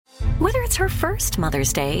Whether it's her first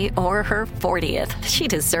Mother's Day or her 40th, she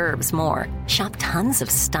deserves more. Shop tons of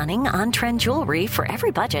stunning on-trend jewelry for every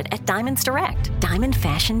budget at Diamonds Direct. Diamond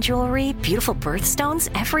fashion jewelry, beautiful birthstones,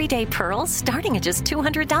 everyday pearls starting at just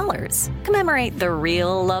 $200. Commemorate the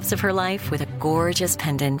real loves of her life with a gorgeous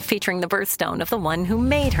pendant featuring the birthstone of the one who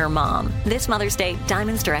made her mom. This Mother's Day,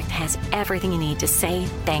 Diamonds Direct has everything you need to say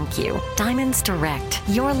thank you. Diamonds Direct.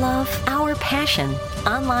 Your love, our passion.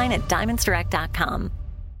 Online at diamondsdirect.com.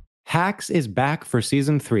 Hacks is back for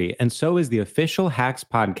season 3, and so is the official Hacks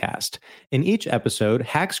podcast. In each episode,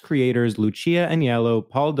 Hacks creators Lucia Agnello,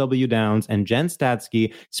 Paul W. Downs, and Jen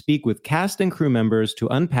Statsky speak with cast and crew members to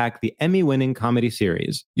unpack the Emmy-winning comedy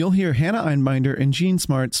series. You'll hear Hannah Einbinder and Jean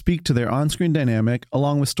Smart speak to their on-screen dynamic,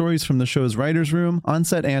 along with stories from the show's writer's room,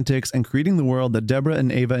 on-set antics, and creating the world that Deborah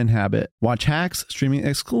and Ava inhabit. Watch Hacks, streaming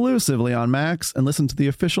exclusively on Max, and listen to the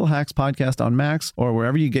official Hacks podcast on Max or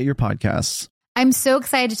wherever you get your podcasts. I'm so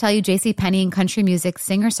excited to tell you JCPenney and country music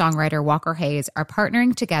singer-songwriter Walker Hayes are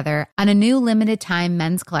partnering together on a new limited-time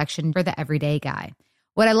men's collection for the everyday guy.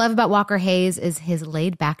 What I love about Walker Hayes is his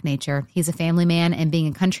laid-back nature. He's a family man, and being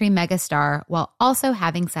a country megastar while also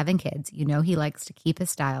having 7 kids, you know he likes to keep his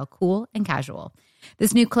style cool and casual.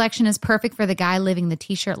 This new collection is perfect for the guy living the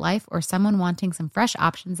t-shirt life or someone wanting some fresh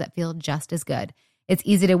options that feel just as good. It's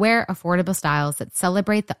easy to wear, affordable styles that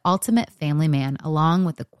celebrate the ultimate family man, along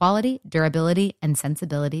with the quality, durability, and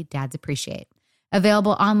sensibility dads appreciate.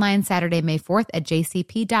 Available online Saturday, May 4th at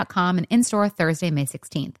jcp.com and in-store Thursday, May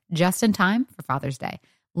 16th. Just in time for Father's Day.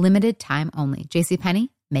 Limited time only. JCPenney,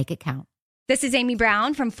 make it count. This is Amy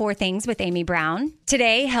Brown from 4 Things with Amy Brown.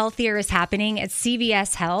 Today, healthier is happening at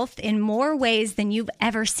CVS Health in more ways than you've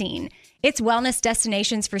ever seen. It's wellness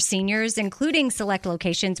destinations for seniors, including select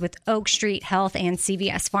locations with Oak Street Health and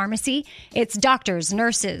CVS Pharmacy. It's doctors,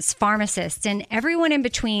 nurses, pharmacists, and everyone in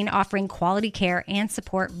between offering quality care and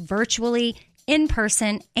support virtually, in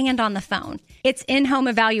person, and on the phone. It's in-home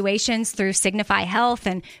evaluations through Signify Health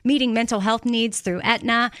and meeting mental health needs through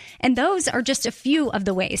Aetna. And those are just a few of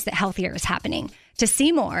the ways that healthier is happening. To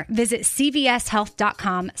see more, visit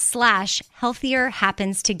cvshealth.com/healthier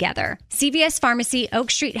happens together. CVS Pharmacy,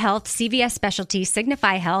 Oak Street Health, CVS Specialty,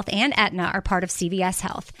 Signify Health, and Aetna are part of CVS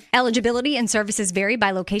Health. Eligibility and services vary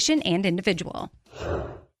by location and individual.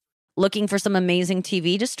 Looking for some amazing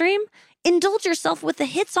TV to stream? Indulge yourself with the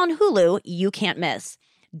hits on Hulu you can't miss.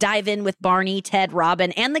 Dive in with Barney, Ted,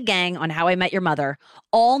 Robin, and the gang on How I Met Your Mother.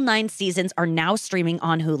 All 9 seasons are now streaming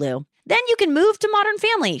on Hulu. Then you can move to Modern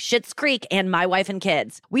Family, Schitt's Creek, and My Wife and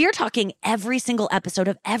Kids. We are talking every single episode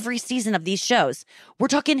of every season of these shows. We're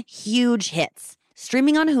talking huge hits.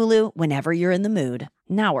 Streaming on Hulu whenever you're in the mood.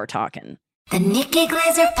 Now we're talking. The Nikki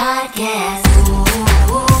Glaser Podcast. The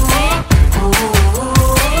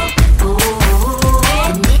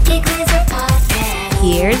Nikki Glaser Podcast.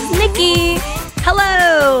 Here's Nikki.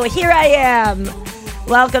 Hello, here I am.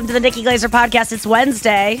 Welcome to the Nikki Glaser Podcast. It's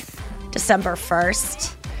Wednesday, December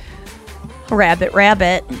 1st.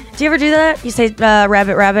 Rabbit. Do you ever do that? You say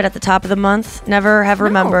rabbit at the top of the month? Never have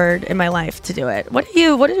remembered in my life to do it. What are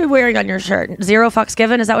you wearing on your shirt? 0 fucks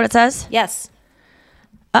given? Is that what it says? Yes.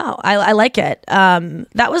 Oh, I like it.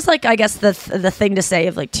 That was like, I guess the thing to say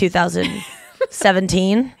of like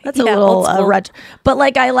 2017. That's a little but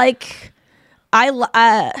like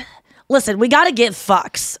listen, we got to give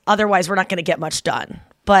fucks. Otherwise we're not going to get much done.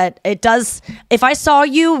 But it does, if I saw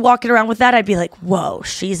you walking around with that, I'd be like, whoa,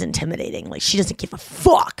 she's intimidating. Like, she doesn't give a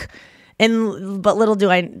fuck. But little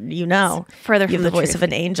do you know, further you have from the voice truth. of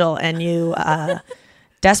an angel, and you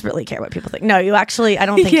desperately care what people think. No, you actually, I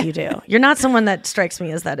don't think you do. You're not someone that strikes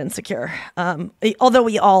me as that insecure. Although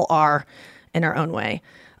we all are in our own way.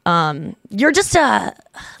 You're just that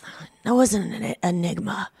wasn't an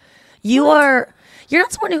enigma. You're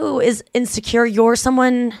not someone who is insecure. You're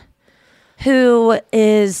someone who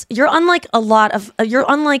is, you're unlike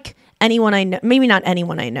anyone I know, maybe not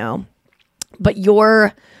anyone I know, but you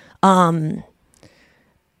have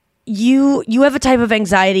a type of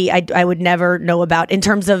anxiety I would never know about in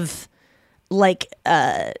terms of like,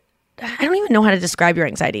 I don't even know how to describe your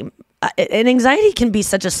anxiety. And anxiety can be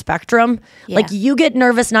such a spectrum. Yeah. Like, you get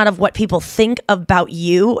nervous not of what people think about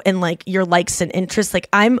you and like your likes and interests. Like,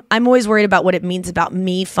 I'm always worried about what it means about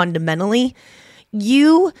me fundamentally.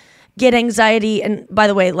 You get anxiety, and by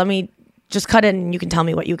the way, let me just cut in and you can tell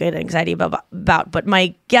me what you get anxiety about. But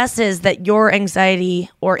my guess is that your anxiety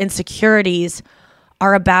or insecurities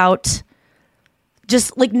are about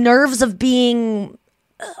just like nerves of being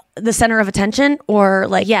the center of attention, or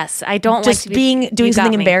like, yes, I don't just like to doing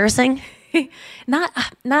something embarrassing.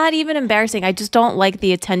 Not even embarrassing. I just don't like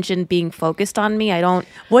the attention being focused on me.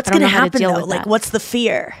 What's going to happen though? Like, what's the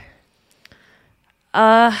fear?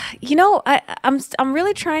 I'm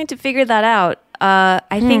really trying to figure that out.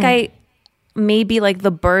 I think I maybe like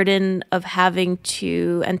the burden of having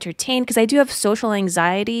to entertain, because I do have social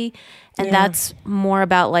anxiety, and that's more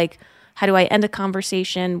about like, how do I end a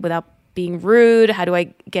conversation without being rude? How do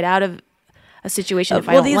I get out of a situation if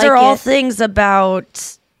I don't like it? Well, these are all things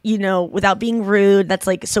about, without being rude. That's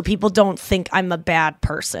like, so people don't think I'm a bad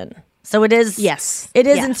person. So it is. Yes. It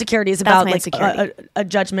is Yeah. insecurity. It's That's about my like insecurity. a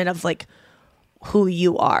judgment of like who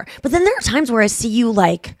you are. But then there are times where I see you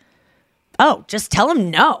like, oh, just tell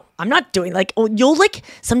them no. I'm not doing like, you'll like,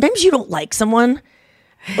 sometimes you don't like someone,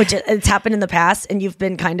 which it's happened in the past, and you've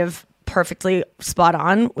been kind of perfectly spot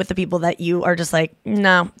on with the people that you are just like,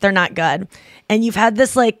 no, they're not good. And you've had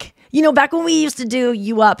this like, back when we used to do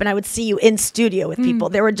You Up and I would see you in studio with people,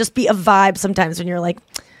 there would just be a vibe sometimes when you're like,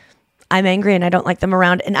 I'm angry and I don't like them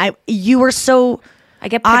around. And you were so, I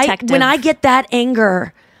get protective. when I get that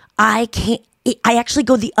anger, I can't, I actually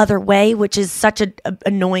go the other way, which is such a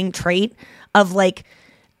annoying trait of like,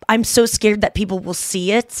 I'm so scared that people will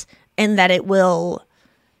see it and that it will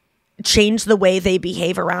change the way they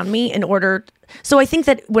behave around me in order. So I think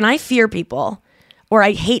that when I fear people or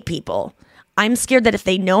I hate people, I'm scared that if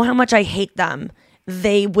they know how much I hate them,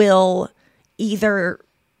 I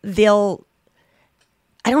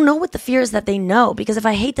don't know what the fear is that they know, because if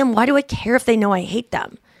I hate them, why do I care if they know I hate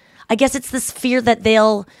them? I guess it's this fear that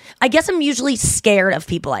I guess I'm usually scared of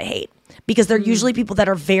people I hate because they're usually people that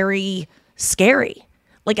are very scary.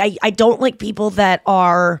 Like I don't like people that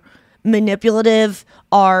are manipulative,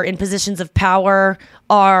 are in positions of power,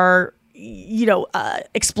 are,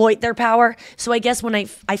 exploit their power. So I guess when I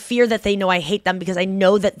fear that they know I hate them because I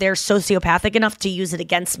know that they're sociopathic enough to use it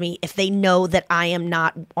against me if they know that I am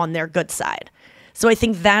not on their good side. So I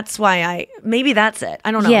think that's why maybe that's it.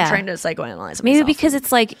 I don't know. Yeah. I'm trying to psychoanalyze Maybe myself. because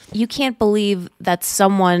it's like, you can't believe that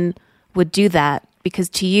someone would do that, because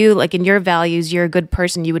to you, like in your values, you're a good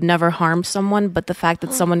person. You would never harm someone. But the fact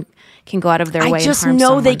that someone can go out of their way I just and harm know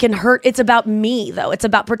someone. they can hurt. It's about me, though. It's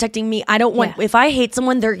about protecting me. I don't want, if I hate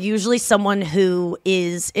someone, they're usually someone who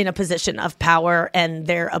is in a position of power and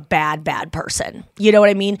they're a bad person. You know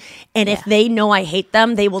what I mean? And if they know I hate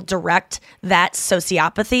them, they will direct that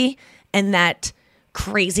sociopathy and that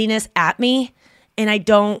craziness at me. And I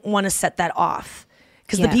don't want to set that off.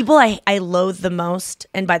 Because the people I loathe the most,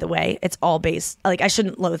 and by the way, it's all based, like I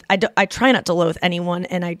shouldn't loathe, I try not to loathe anyone,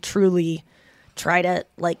 and I truly try to,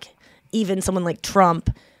 like, even someone like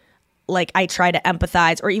Trump, like I try to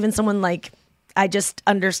empathize, or even someone like, I just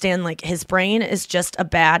understand like his brain is just a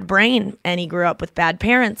bad brain, and he grew up with bad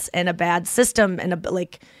parents and a bad system, and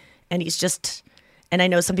and he's just, and I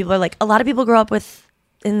know some people are like, a lot of people grow up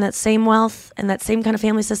in that same wealth and that same kind of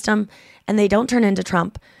family system, and they don't turn into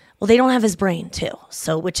Trump. Well, they don't have his brain too,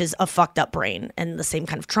 so which is a fucked up brain, and the same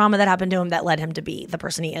kind of trauma that happened to him that led him to be the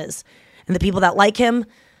person he is. And the people that like him,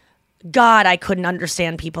 God, I couldn't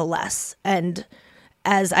understand people less. And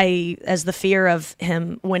as the fear of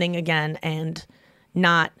him winning again and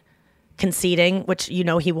not conceding, which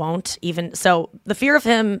he won't even. So the fear of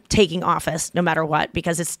him taking office, no matter what,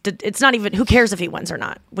 because it's not even, who cares if he wins or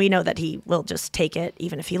not? We know that he will just take it,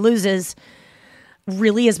 even if he loses.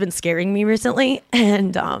 Really has been scaring me recently,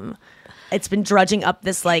 and it's been drudging up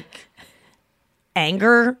this like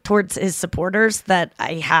anger towards his supporters that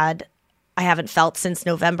I haven't felt since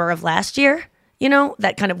November of last year.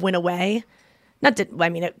 That kind of went away.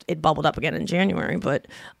 It bubbled up again in January, but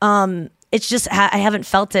it's just I haven't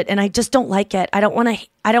felt it, and I just don't like it. I don't want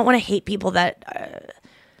to hate people that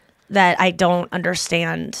I don't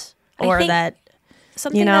understand, or that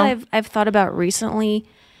something that I've thought about recently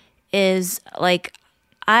is like,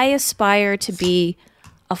 I aspire to be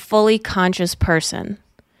a fully conscious person.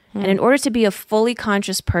 And in order to be a fully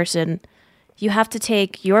conscious person, you have to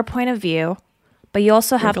take your point of view, but you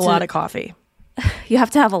also have a lot of coffee. You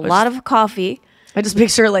have to have a lot of coffee. I just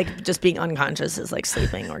picture like just being unconscious is like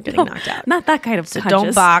sleeping or getting knocked out. Not that kind of So conscious.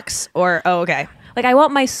 don't box okay. Like, I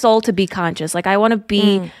want my soul to be conscious. Like, I want to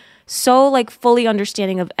be so like fully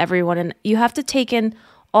understanding of everyone. And you have to take in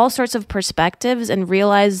all sorts of perspectives and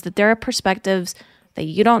realize that there are perspectives that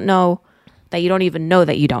you don't know, that you don't even know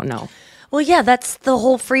that you don't know. Well, yeah, that's the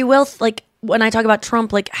whole free will. Like when I talk about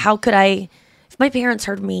Trump, like how could if my parents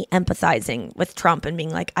heard me empathizing with Trump and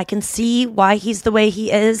being like, I can see why he's the way he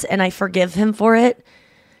is and I forgive him for it,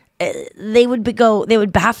 they would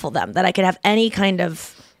baffle them that I could have any kind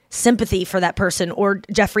of sympathy for that person, or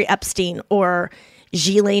Jeffrey Epstein, or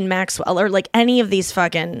Ghislaine Maxwell, or like any of these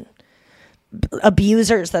fucking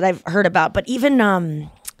abusers that I've heard about. But even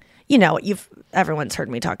everyone's heard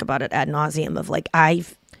me talk about it ad nauseum of like,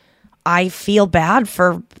 I feel bad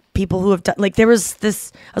for people who have done, like, there was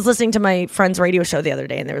this, I was listening to my friend's radio show the other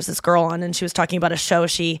day, and there was this girl on, and she was talking about a show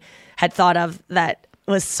she had thought of that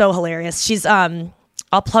was so hilarious. She's, I'll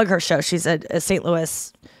plug her show. She's a St.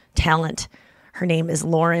 Louis talent. Her name is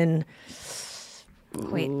Lauren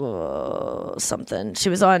something. She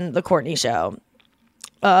was on the Courtney show.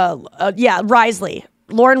 Risley.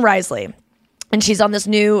 Lauren Risley. And she's on this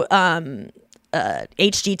new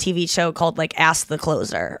HGTV show called like Ask the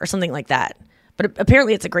Closer or something like that. But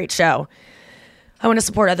apparently it's a great show. I want to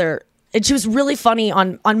support other. And she was really funny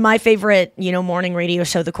on my favorite, morning radio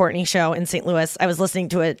show, The Courtney Show in St. Louis. I was listening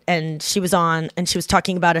to it, and she was on, and she was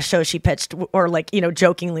talking about a show she pitched, or like,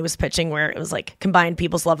 jokingly was pitching, where it was like combined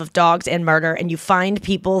people's love of dogs and murder, and you find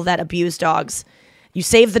people that abuse dogs, you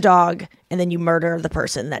save the dog, and then you murder the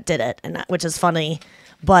person that did it, and which is funny.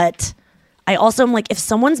 But I also am like, if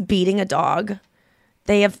someone's beating a dog,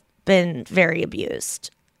 they have been very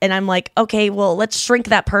abused. And I'm like, okay, well, let's shrink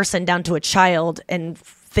that person down to a child and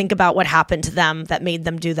think about what happened to them that made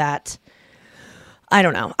them do that. I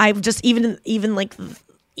don't know. I've just even like,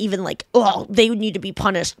 oh, they would need to be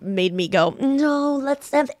punished, made me go, no, let's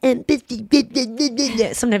have empathy.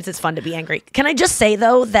 Sometimes it's fun to be angry. Can I just say,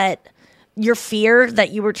 though, that your fear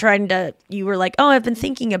that you were like, oh, I've been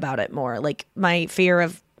thinking about it more. Like my fear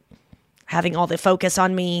of having all the focus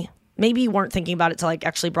on me. Maybe you weren't thinking about it till I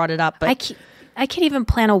actually brought it up. But I can't even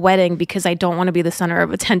plan a wedding because I don't want to be the center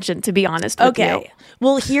of attention, to be honest with you. Okay.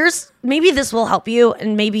 Well, maybe this will help you,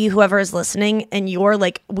 and maybe whoever is listening, and your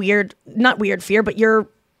like not weird fear, but your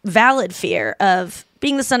valid fear of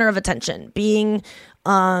being the center of attention, being,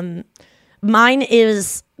 mine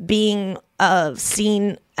is being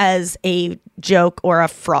seen as a joke or a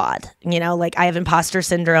fraud. Like I have imposter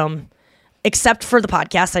syndrome, except for the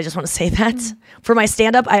podcast. I just want to say that. For my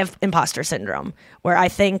stand-up, I have imposter syndrome, where I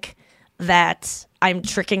think that I'm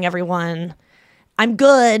tricking everyone. I'm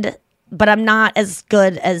good, but I'm not as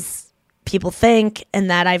good as people think, and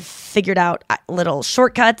that I've figured out little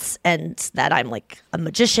shortcuts, and that I'm like a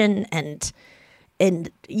magician. And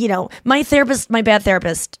my bad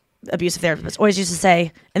therapist, abusive therapist, always used to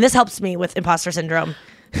say, and this helps me with imposter syndrome.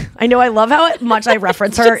 I know I love how much I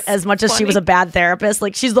reference her as much as she was a bad therapist.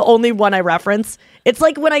 Like she's the only one I reference. It's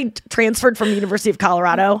like when I transferred from the University of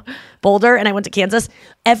Colorado, Boulder, and I went to Kansas.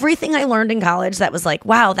 Everything I learned in college that was like,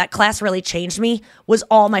 wow, that class really changed me, was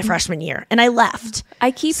all my freshman year. And I left.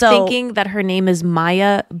 I keep thinking that her name is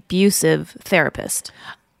Maya Abusive Therapist.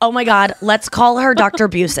 Oh my God, let's call her Dr.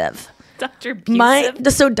 Abusive. Dr.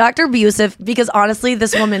 Abusive. So Dr. Abusive, because honestly,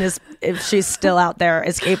 this woman is, if she's still out there,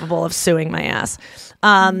 is capable of suing my ass.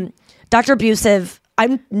 Dr. Abusive,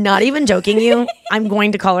 I'm not even joking you. I'm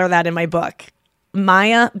going to call her that in my book.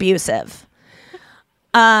 Maya Abusive.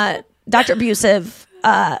 Dr. Abusive,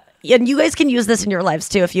 and you guys can use this in your lives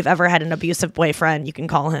too. If you've ever had an abusive boyfriend, you can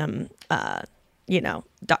call him,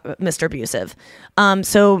 Mr. Abusive.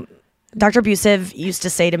 So Dr. Abusive used to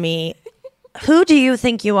say to me, who do you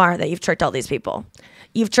think you are that you've tricked all these people?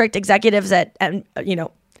 You've tricked executives at,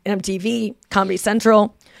 MTV, Comedy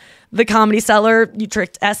Central, the Comedy Cellar. You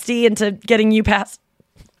tricked Esty into getting you past.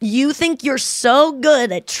 You think you're so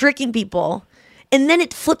good at tricking people. And then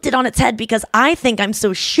it flipped it on its head because I think I'm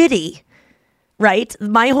so shitty, right?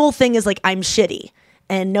 My whole thing is like, I'm shitty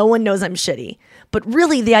and no one knows I'm shitty. But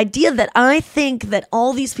really the idea that I think that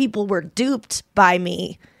all these people were duped by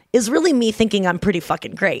me is really me thinking I'm pretty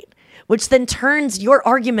fucking great, which then turns your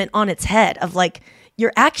argument on its head of like,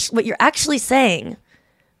 what you're actually saying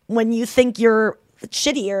when you think you're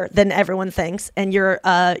shittier than everyone thinks and you're,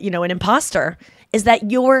 an imposter, is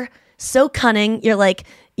that you're so cunning. You're like,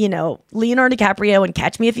 Leonardo DiCaprio and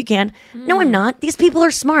Catch Me If You Can. No, I'm not. These people are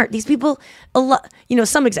smart. These people,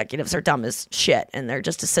 some executives are dumb as shit and they're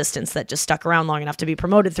just assistants that just stuck around long enough to be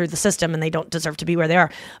promoted through the system and they don't deserve to be where they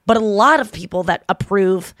are. But a lot of people that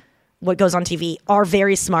approve what goes on TV are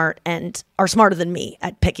very smart and are smarter than me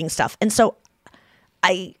at picking stuff. And so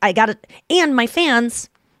I got it. And my fans,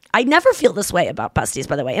 I never feel this way about Besties,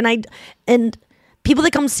 by the way. And people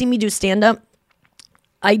that come see me do stand-up,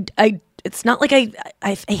 it's not like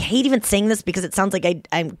I hate even saying this because it sounds like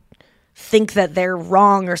I think that they're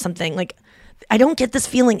wrong or something. Like, I don't get this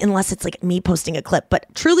feeling unless it's like me posting a clip. But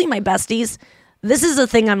truly, my besties, this is a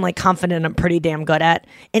thing I'm like confident I'm pretty damn good at.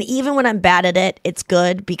 And even when I'm bad at it, it's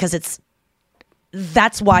good because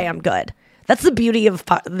that's why I'm good. That's the beauty of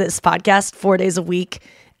this podcast, 4 days a week,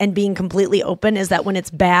 and being completely open, is that when it's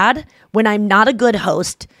bad, when I'm not a good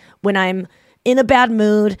host, when I'm in a bad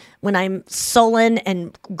mood, when I'm sullen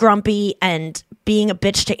and grumpy and being a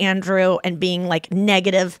bitch to Andrew and being like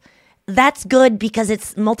negative, that's good because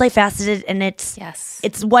it's multifaceted and it's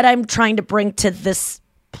what I'm trying to bring to this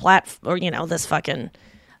or this fucking.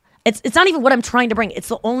 It's not even what I'm trying to bring. It's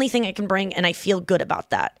the only thing I can bring, and I feel good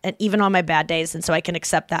about that. And even on my bad days, and so I can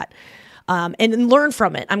accept that and learn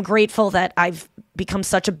from it. I'm grateful that I've become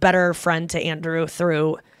such a better friend to Andrew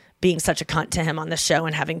through being such a cunt to him on the show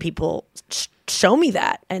and having people show me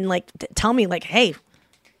that and like tell me like, hey,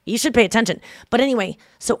 you should pay attention. But anyway,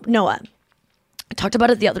 so Noah, I talked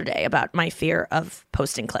about it the other day about my fear of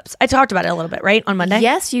posting clips. I talked about it a little bit, right? On Monday?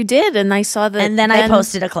 Yes, you did. And I saw that. And then I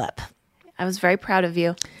posted a clip. I was very proud of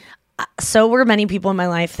you. So were many people in my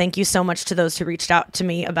life. Thank you so much to those who reached out to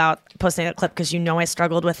me about posting that clip because I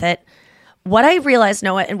struggled with it. What I realized,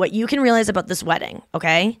 Noah, and what you can realize about this wedding,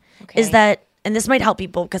 okay, is that, and this might help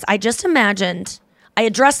people because I just imagined, I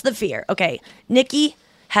addressed the fear. Okay, Nikki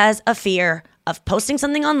has a fear of posting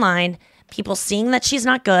something online, people seeing that she's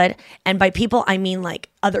not good, and by people, I mean like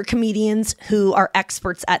other comedians who are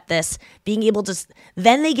experts at this, being able to,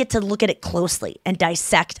 then they get to look at it closely and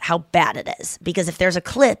dissect how bad it is. Because if there's a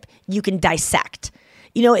clip, you can dissect.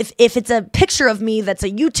 If it's a picture of me that's a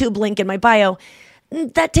YouTube link in my bio,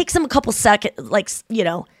 that takes them a couple seconds,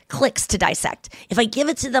 clicks to dissect. If I give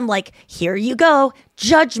it to them like, here you go,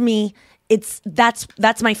 judge me,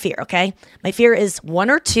 that's my fear, okay? My fear is one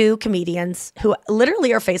or two comedians who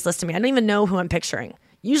literally are faceless to me. I don't even know who I'm picturing.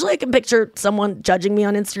 Usually I can picture someone judging me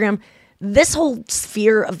on Instagram. This whole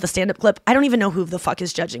sphere of the stand-up clip, I don't even know who the fuck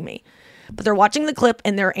is judging me. But they're watching the clip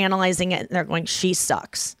and they're analyzing it and they're going, she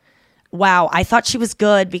sucks. Wow, I thought she was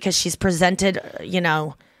good because she's presented,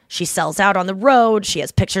 she sells out on the road. She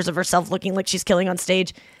has pictures of herself looking like she's killing on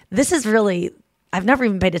stage. This is really, I've never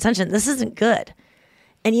even paid attention. This isn't good.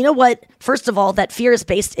 And you know what? First of all, that fear is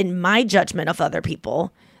based in my judgment of other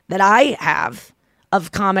people that I have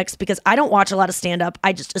of comics because I don't watch a lot of stand-up.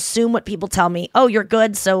 I just assume what people tell me. Oh, you're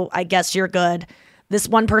good, so I guess you're good. This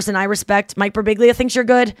one person I respect, Mike Birbiglia, thinks you're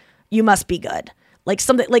good. You must be good. Like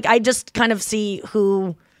something, like I just kind of see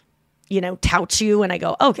who, touts you and I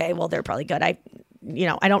go, okay, well, they're probably good. I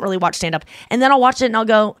don't really watch stand-up. And then I'll watch it and I'll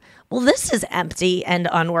go, well, this is empty and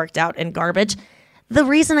unworked out and garbage. The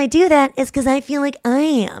reason I do that is because I feel like I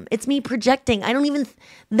am. It's me projecting.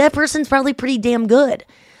 That person's probably pretty damn good.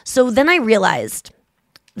 So then I realized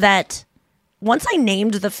that once I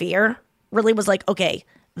named the fear, really was like, okay,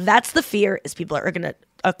 that's the fear is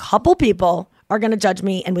a couple people are going to judge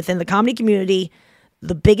me. And within the comedy community,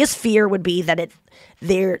 the biggest fear would be that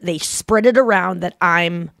they spread it around that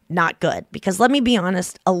I'm not good. Because let me be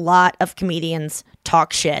honest, a lot of comedians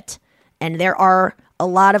talk shit. And there are a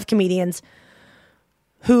lot of comedians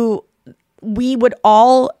who we would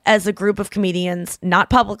all, as a group of comedians, not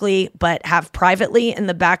publicly, but have privately in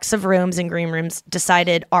the backs of rooms and green rooms,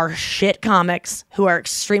 decided are shit comics who are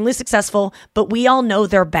extremely successful, but we all know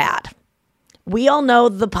they're bad. We all know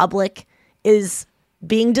the public is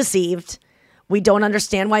being deceived. We don't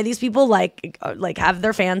understand why these people like have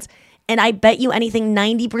their fans. And I bet you anything,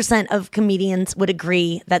 90% of comedians would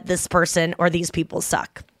agree that this person or these people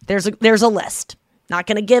suck. There's a list. Not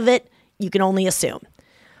going to give it. You can only assume.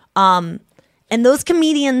 And those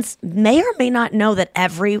comedians may or may not know that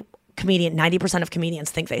every comedian, 90% of comedians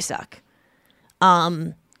think they suck.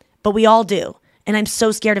 But we all do. And I'm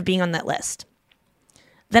so scared of being on that list.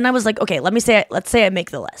 Then I was like, okay, let's say I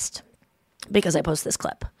make the list because I post this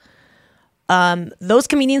clip. Those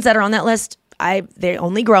comedians that are on that list, they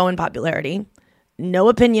only grow in popularity. No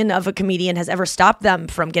opinion of a comedian has ever stopped them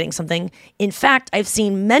from getting something. In fact, I've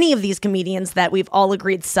seen many of these comedians that we've all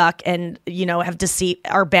agreed suck and, have deceit,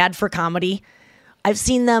 are bad for comedy. I've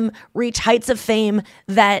seen them reach heights of fame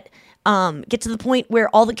that get to the point where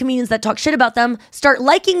all the comedians that talk shit about them start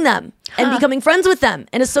liking them and becoming friends with them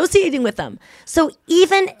and associating with them. So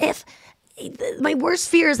even if my worst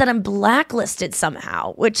fear is that I'm blacklisted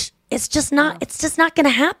somehow, which it's just not going to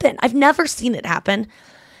happen. I've never seen it happen.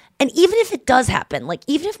 And even if it does happen, like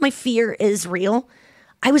even if my fear is real,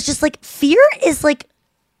 I was just like, fear is like,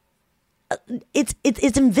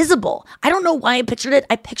 it's invisible. I don't know why I pictured it.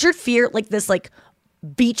 I pictured fear like this like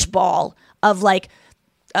beach ball of like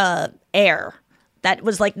air that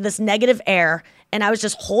was like this negative air. And I was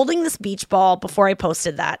just holding this beach ball before I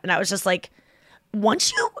posted that. And I was just like,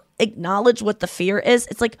 once you acknowledge what the fear is,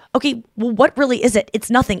 it's like, okay, well, what really is it?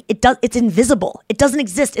 It's nothing. It's invisible. It doesn't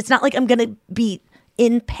exist. It's not like I'm going to be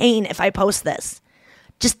in pain if I post this.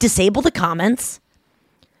 Just disable the comments.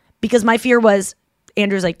 Because my fear was,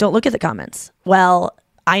 Andrew's like, don't look at the comments. Well,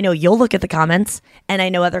 I know you'll look at the comments, and I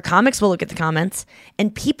know other comics will look at the comments,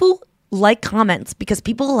 and people like comments because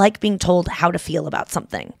people like being told how to feel about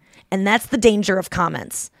something. And that's the danger of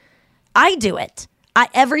comments. I do it.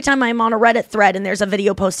 Every time I'm on a Reddit thread and there's a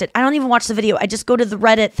video posted, I don't even watch the video. I just go to the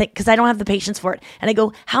Reddit thing because I don't have the patience for it. And I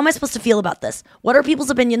go, how am I supposed to feel about this? What are people's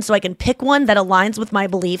opinions so I can pick one that aligns with my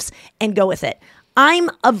beliefs and go with it? I'm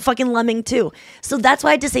a fucking lemming too. So that's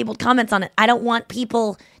why I disabled comments on it. I want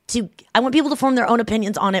people to form their own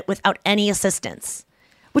opinions on it without any assistance.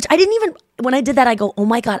 Which I didn't even, when I did that, I go, oh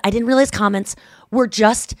my God, I didn't realize comments were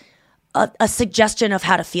just a suggestion of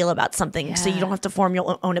how to feel about something, so you don't have to form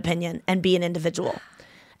your own opinion and be an individual.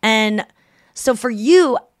 And so for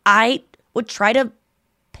you, I would try to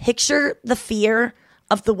picture the fear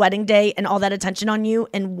of the wedding day and all that attention on you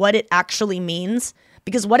and what it actually means.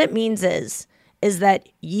 Because what it means is that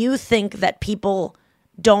you think that people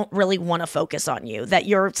don't really want to focus on you, that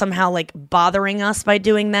you're somehow like bothering us by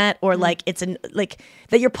doing that, or like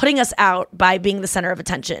that you're putting us out by being the center of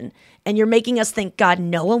attention, and you're making us think, God,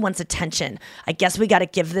 no one wants attention. I guess we got to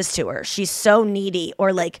give this to her. She's so needy,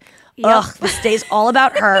 or like, ugh, this day's all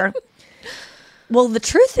about her. Well, the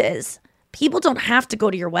truth is, people don't have to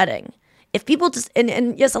go to your wedding. If people just,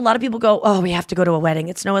 and yes, a lot of people go, oh, we have to go to a wedding.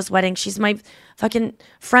 It's Noah's wedding. She's my fucking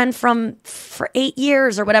friend for 8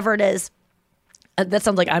 years or whatever it is. That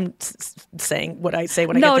sounds like I'm saying what I say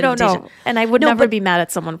when I get the invitation. No. And I would never be mad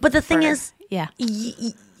at someone. But the thing is,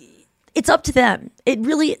 it's up to them. It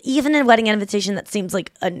really, even in a wedding invitation that seems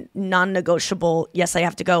like a non-negotiable, yes, I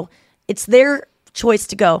have to go. It's their choice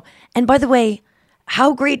to go. And by the way,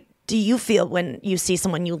 how great do you feel when you see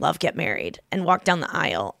someone you love get married and walk down the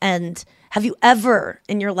aisle? And have you ever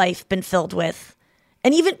in your life been filled with,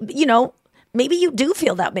 and even, maybe you do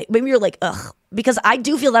feel that way. Maybe you're like, ugh, because I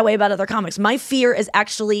do feel that way about other comics. My fear is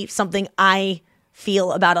actually something I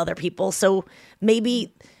feel about other people. So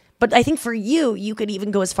maybe, but I think for you, you could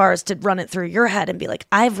even go as far as to run it through your head and be like,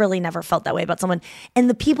 I've really never felt that way about someone. And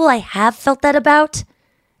the people I have felt that about,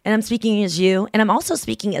 and I'm speaking as you, and I'm also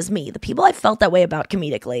speaking as me, the people I felt that way about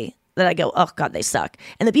comedically, that I go, oh God, they suck.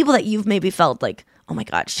 And the people that you've maybe felt like, oh my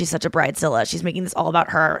God, she's such a bridezilla. She's making this all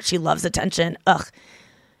about her. She loves attention. Ugh.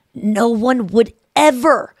 No one would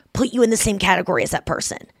ever put you in the same category as that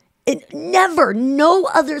person. It never, no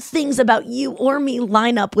other things about you or me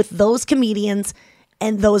line up with those comedians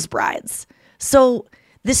and those brides. So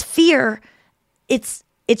this fear, it's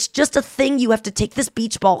just a thing. You have to take this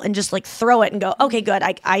beach ball and just like throw it and go, okay, good.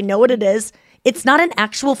 I know what it is. It's not an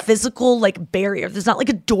actual physical like barrier. There's not like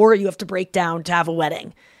a door you have to break down to have a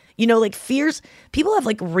wedding. Like fears, people have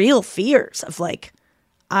like real fears of like,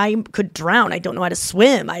 I could drown. I don't know how to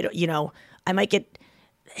swim. I might get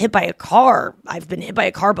hit by a car. I've been hit by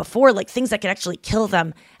a car before, like things that could actually kill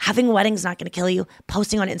them. Having a wedding's not going to kill you.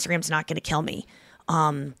 Posting on Instagram's not going to kill me.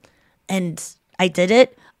 And I did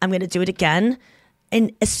it. I'm going to do it again.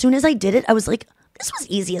 And as soon as I did it, I was like, this was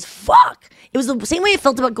easy as fuck. It was the same way I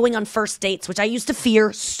felt about going on first dates, which I used to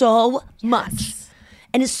fear so much.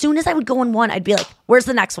 And as soon as I would go on one, I'd be like, where's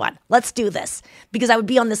the next one? Let's do this. Because I would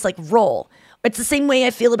be on this like roll. It's the same way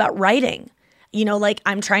I feel about writing. Like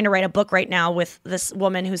I'm trying to write a book right now with this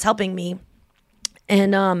woman who's helping me.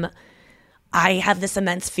 And I have this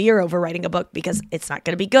immense fear over writing a book because it's not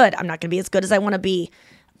going to be good. I'm not going to be as good as I want to be.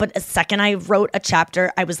 But the second I wrote a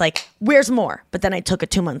chapter, I was like, where's more? But then I took a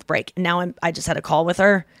 2-month break. And now I just had a call with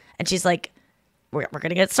her. And she's like, we're going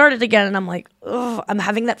to get started again. And I'm like, oh, I'm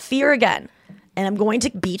having that fear again. And I'm going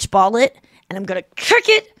to beach ball it. And I'm going to kick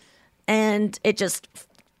it. And it just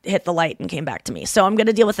hit the light and came back to me. So I'm going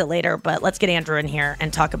to deal with it later, but let's get Andrew in here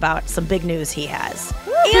and talk about some big news he has.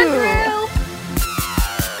 Andrew!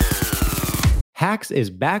 Hacks is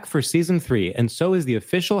back for season 3, and so is the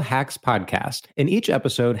official Hacks podcast. In each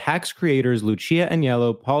episode, Hacks creators Lucia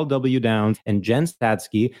Agnello, Paul W. Downs, and Jen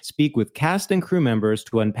Statsky speak with cast and crew members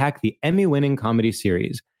to unpack the Emmy-winning comedy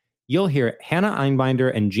series. You'll hear Hannah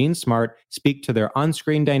Einbinder and Jean Smart speak to their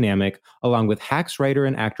on-screen dynamic, along with Hacks writer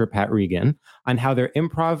and actor Pat Regan, on how their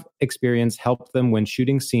improv experience helped them when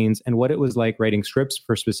shooting scenes and what it was like writing scripts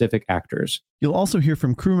for specific actors. You'll also hear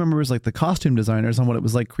from crew members like the costume designers on what it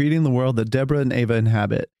was like creating the world that Deborah and Ava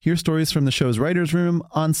inhabit. Hear stories from the show's writer's room,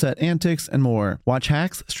 on-set antics, and more. Watch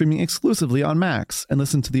Hacks streaming exclusively on Max, and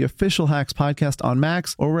listen to the official Hacks podcast on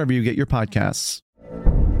Max or wherever you get your podcasts.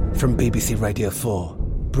 From BBC Radio 4,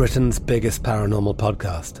 Britain's biggest paranormal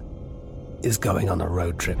podcast is going on a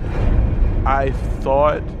road trip. I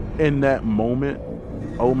thought in that moment,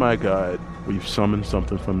 oh my God, we've summoned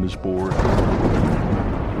something from this board.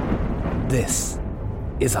 This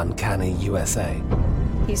is Uncanny USA.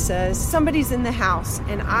 He says, somebody's in the house,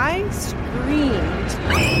 and I screamed.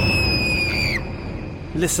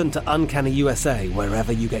 Listen to Uncanny USA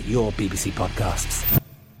wherever you get your BBC podcasts,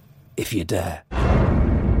 if you dare.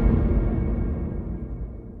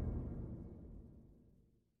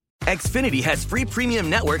 Xfinity has free premium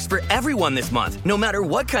networks for everyone this month, no matter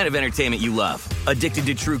what kind of entertainment you love. Addicted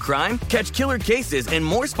to true crime? Catch killer cases and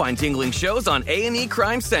more spine-tingling shows on A&E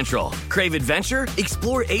Crime Central. Crave adventure?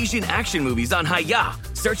 Explore Asian action movies on Hi-Ya.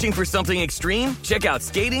 Searching for something extreme? Check out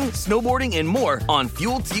skating, snowboarding, and more on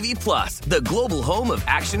Fuel TV Plus, the global home of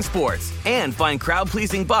action sports. And find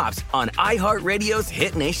crowd-pleasing bops on iHeartRadio's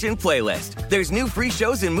Hit Nation playlist. There's new free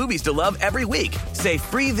shows and movies to love every week. Say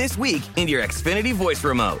free this week in your Xfinity voice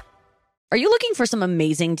remote. Are you looking for some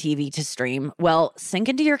amazing TV to stream? Well, sink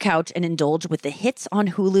into your couch and indulge with the hits on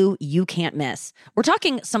Hulu you can't miss. We're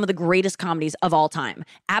talking some of the greatest comedies of all time.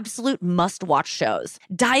 Absolute must-watch shows.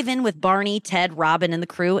 Dive in with Barney, Ted, Robin, and the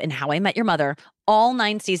crew in How I Met Your Mother. All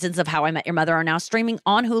 9 seasons of How I Met Your Mother are now streaming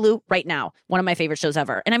on Hulu right now. One of my favorite shows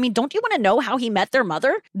ever. And I mean, don't you want to know how he met their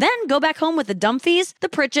mother? Then go back home with the Dumfies, the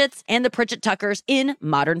Pritchetts, and the Pritchett Tuckers in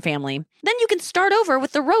Modern Family. Then you can start over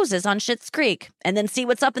with the Roses on Schitt's Creek. And then see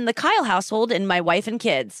what's up in the Kyle household in My Wife and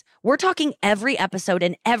Kids. We're talking every episode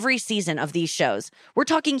and every season of these shows. We're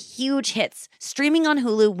talking huge hits, streaming on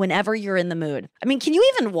Hulu whenever you're in the mood. I mean, can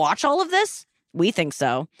you even watch all of this? We think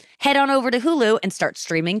so. Head on over to Hulu and start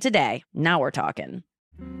streaming today. Now we're talking.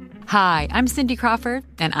 Hi, I'm Cindy Crawford,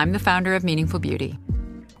 and I'm the founder of Meaningful Beauty.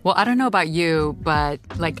 Well, I don't know about you, but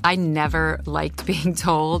I never liked being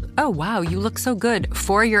told, oh, wow, you look so good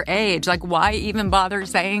for your age. Why even bother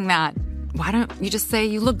saying that? Why don't you just say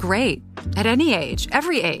you look great at any age,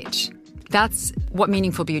 every age? That's what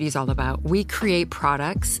Meaningful Beauty is all about. We create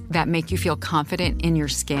products that make you feel confident in your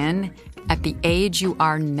skin at the age you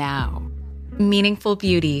are now. Meaningful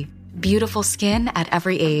Beauty. Beautiful skin at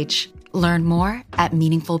every age. Learn more at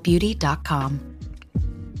meaningfulbeauty.com.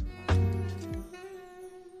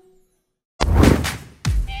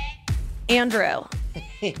 Andrew.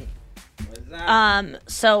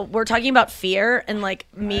 So we're talking about fear and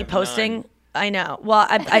me posting. None. I know. Well,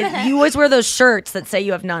 you always wear those shirts that say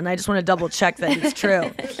you have none. I just want to double check that it's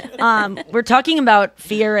true. We're talking about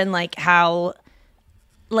fear and how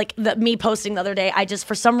me posting the other day, I just,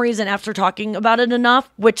 for some reason, after talking about it enough,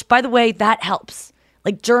 which, by the way, that helps.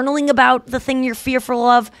 Journaling about the thing you're fearful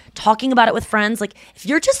of, talking about it with friends. If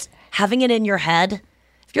you're just having it in your head,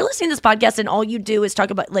 if you're listening to this podcast and all you do is talk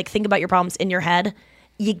about, think about your problems in your head,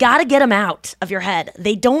 you got to get them out of your head.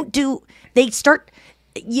 You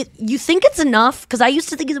think it's enough, because I used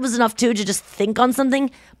to think it was enough, too, to just think on something.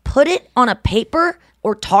 Put it on a paper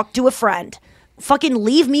or talk to a friend. Fucking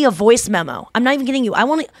leave me a voice memo. I'm not even kidding you. I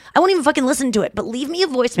won't even fucking listen to it, but leave me a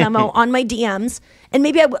voice memo on my DMs. And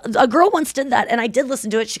maybe a girl once did that, and I did listen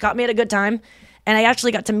to it. She caught me at a good time, and I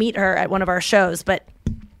actually got to meet her at one of our shows. But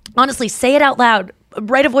honestly, say it out loud.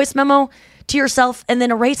 Write a voice memo to yourself, and then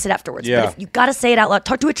erase it afterwards. Yeah. But if you got to say it out loud,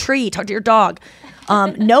 talk to a tree, talk to your dog.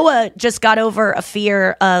 Noah just got over a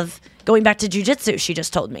fear of going back to jujitsu, she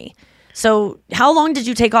just told me. So how long did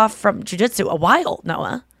you take off from jujitsu? A while,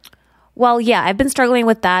 Noah. Well, yeah, I've been struggling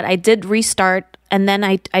with that. I did restart, and then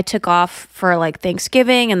I took off for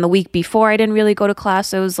Thanksgiving, and the week before I didn't really go to class.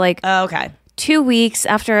 So it was okay, 2 weeks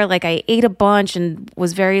after I ate a bunch and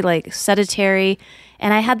was very sedentary,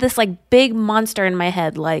 and I had this big monster in my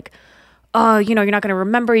head oh, you're not going to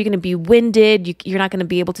remember, you're going to be winded, you're not going to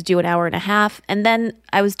be able to do an hour and a half. And then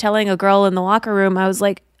I was telling a girl in the locker room, I was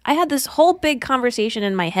I had this whole big conversation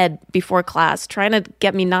in my head before class trying to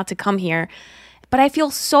get me not to come here. But I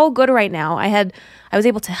feel so good right now. I was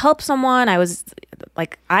able to help someone. I was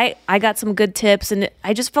I got some good tips, and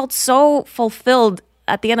I just felt so fulfilled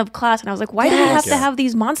at the end of class. And I was why do we have to have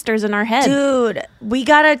these monsters in our head? Dude, we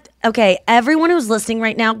gotta, everyone who's listening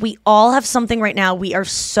right now, we all have something right now we are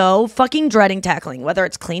so fucking dreading tackling, whether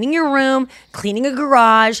it's cleaning your room, cleaning a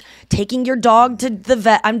garage, taking your dog to the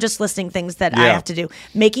vet. I'm just listing things that I have to do.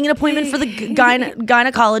 Making an appointment for the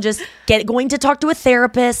gynecologist, going to talk to a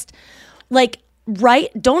therapist.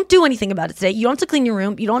 Don't do anything about it today. You don't have to clean your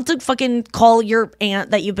room. You don't have to fucking call your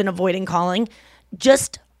aunt that you've been avoiding calling.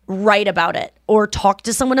 Just write about it or talk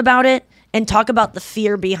to someone about it and talk about the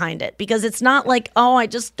fear behind it, because it's not oh, I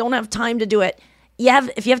just don't have time to do it.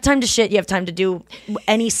 If you have time to shit, you have time to do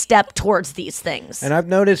any step towards these things. And I've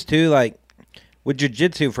noticed too, with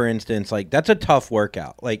jiu-jitsu, for instance, that's a tough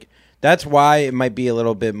workout. That's why it might be a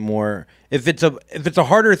little bit more, if it's a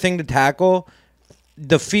harder thing to tackle,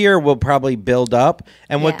 the fear will probably build up.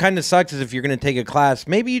 And what kind of sucks is if you're going to take a class,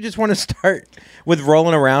 maybe you just want to start with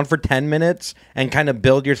rolling around for 10 minutes and kind of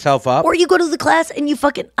build yourself up. Or you go to the class and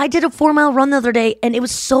I did a 4-mile run the other day, and it was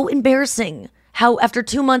so embarrassing how after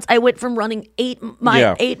 2 months I went from running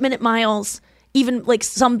 8-minute miles, even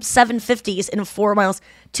some 750s in 4 miles,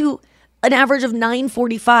 to an average of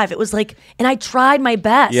 9:45. It was and I tried my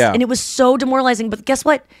best, and it was so demoralizing. But guess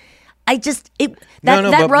what?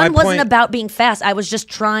 that run wasn't about being fast. I was just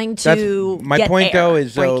trying to. My point though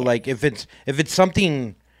is though, like if it's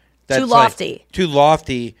something that's too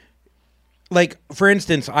lofty. Like for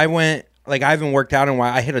instance, I haven't worked out in a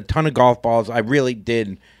while. I hit a ton of golf balls. I really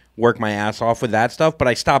did work my ass off with that stuff, but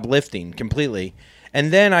I stopped lifting completely.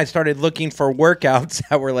 And then I started looking for workouts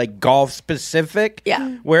that were like golf specific.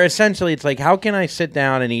 Yeah. Where essentially it's like, how can I sit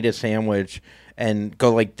down and eat a sandwich and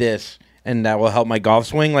go like this, and that will help my golf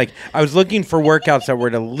swing? Like I was looking for workouts that were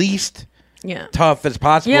the least tough as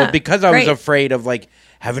possible because I was afraid of like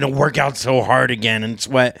having to work out so hard again and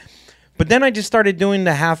sweat. But then I just started doing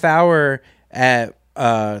the half hour at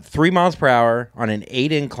 3 miles per hour on an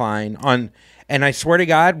 8 incline and I swear to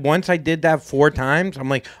God, once I did that 4 times, I'm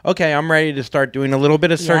like, okay, I'm ready to start doing a little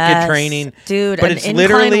bit of circuit training. Dude, but an it's incline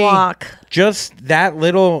literally walk. Just that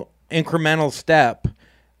little incremental step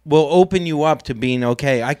will open you up to being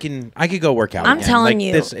okay. I could go work out. I'm again. telling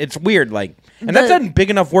like, you, it's weird. Like, and that's not a big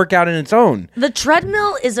enough workout in its own. The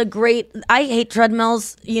treadmill is a great. I hate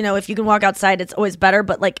treadmills. You know, if you can walk outside, it's always better.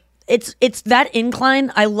 But like, it's that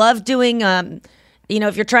incline. I love doing. You know,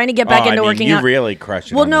 if you're trying to get back into working out, you really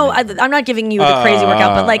crush it. Well, no, I'm not giving you the crazy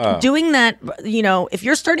workout, but like doing that, you know, if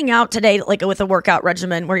you're starting out today, like with a workout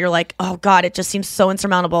regimen where you're like, oh God, it just seems so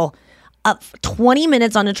insurmountable, 20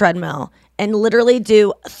 minutes on a treadmill and literally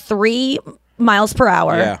do 3 miles per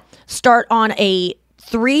hour. Yeah. Start on a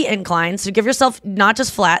 3 incline. So give yourself not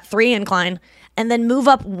just flat, 3 incline, and then move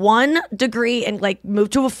up 1 degree and like move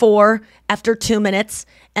to a 4 after 2 minutes.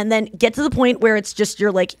 And then get to the point where it's just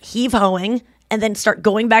you're like heave-hoing. And then start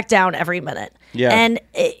going back down every minute. Yeah. And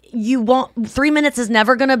you won't, 3 minutes is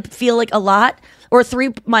never going to feel like a lot or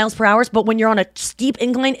 3 miles per hour. But when you're on a steep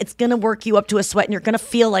incline, it's going to work you up to a sweat and you're going to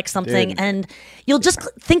feel like something. Dude. And you'll just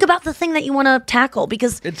think about the thing that you want to tackle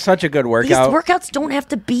because it's such a good workout. These workouts don't have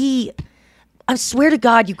to be, I swear to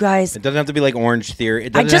God, you guys. It doesn't have to be like Orange Theory.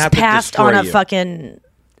 It I doesn't just have to passed destroy on a you. fucking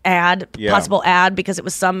possible ad because it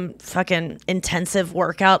was some fucking intensive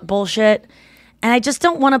workout bullshit. And I just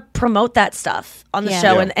don't want to promote that stuff on the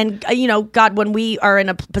show. Yeah. And you know, God, when we are in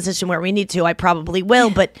a position where we need to, I probably will.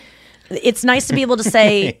 But it's nice to be able to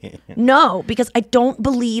say no, because I don't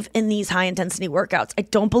believe in these high intensity workouts. I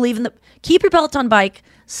don't believe in keep your Peloton bike.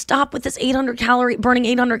 Stop with this burning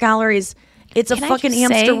 800 calories. It's a fucking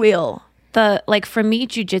hamster wheel. For me,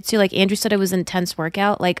 jujitsu, like Andrew said, it was an intense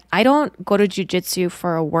workout. Like I don't go to jujitsu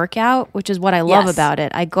for a workout, which is what I love about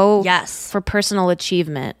it. I go for personal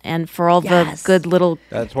achievement and for all the good little.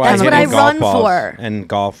 That's what I run for. And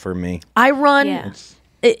golf for me. I run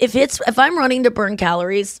if I'm running to burn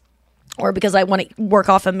calories, or because I want to work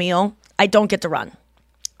off a meal, I don't get to run.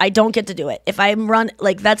 I don't get to do it. If I'm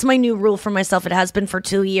that's my new rule for myself. It has been for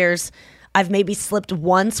 2 years. I've maybe slipped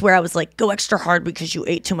once where I was like, go extra hard because you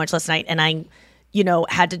ate too much last night. And I, you know,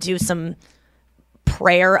 had to do some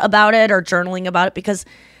prayer about it or journaling about it because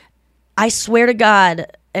I swear to God,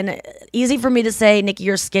 and easy for me to say, Nikki,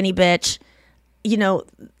 you're a skinny bitch. You know,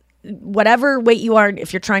 whatever weight you are,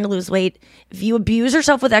 if you're trying to lose weight, if you abuse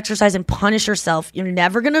yourself with exercise and punish yourself, you're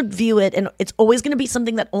never going to view it. And it's always going to be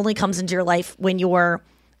something that only comes into your life when you're,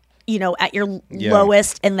 you know, at your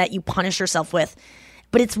lowest and that you punish yourself with.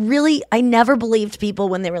 But it's really, I never believed people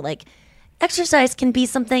when they were like, exercise can be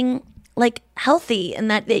something like healthy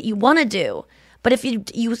and that you want to do. But if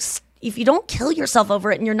you don't kill yourself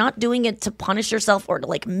over it and you're not doing it to punish yourself or to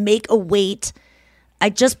like make a weight, I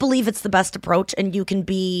just believe it's the best approach. And you can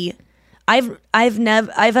be, I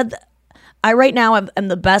right now am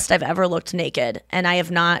the best I've ever looked naked, and I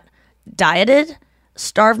have not dieted,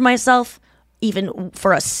 starved myself even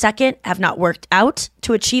for a second, have not worked out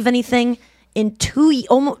to achieve anything in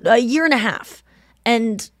almost a year and a half.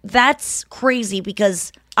 And that's crazy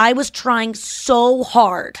because I was trying so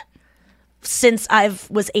hard since I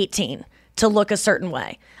was 18 to look a certain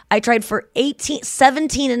way. I tried for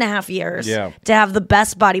 17 and a half years to have the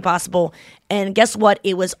best body possible. And guess what?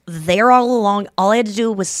 It was there all along. All I had to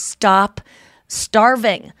do was stop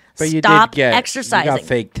starving, stop exercising. You got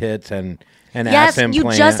fake tits and yes, ass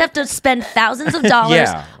implant. you just have to spend thousands of dollars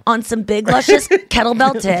on some big, luscious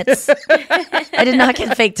kettlebell tits. I did not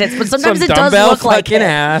get fake tits, but sometimes it does look like it.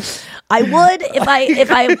 Ass. I would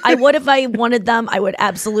if I wanted them. I would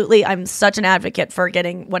absolutely. I'm such an advocate for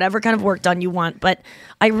getting whatever kind of work done you want, but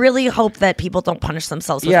I really hope that people don't punish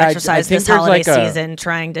themselves with exercise this holiday season,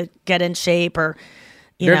 trying to get in shape or.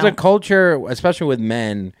 There's a culture, especially with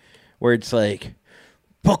men, where it's like,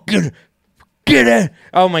 fucking. Get it!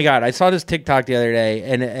 Oh my God! I saw this TikTok the other day,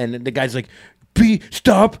 and the guy's like,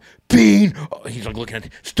 stop being. He's like looking at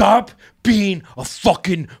it. Stop being a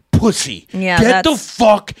fucking pussy. Yeah, get the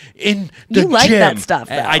fuck in the You like gym. that stuff,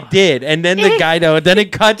 though. I did, and then the guy then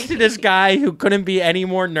it cuts to this guy who couldn't be any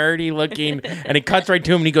more nerdy looking, and it cuts right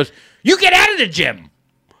to him, and he goes, "You get out of the gym."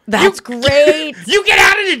 That's great. You get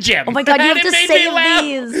out of the gym. Oh my God, you And have it to made save me laugh.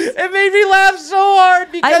 these. It made me laugh so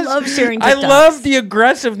hard because I love sharing I TikToks. love the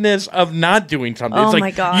aggressiveness of not doing something. Oh It's like,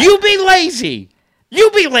 my God. you be lazy. You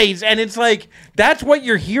be lazy. And it's like, that's what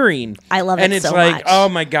you're hearing. I love and it it's so like, much. oh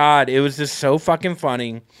my God, it was just so fucking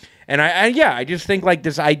funny. And I just think like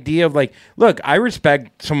this idea of like, look, I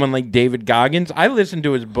respect someone like David Goggins. I listened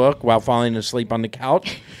to his book while falling asleep on the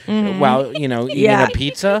couch while, eating a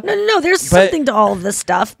pizza. No, there's something to all of this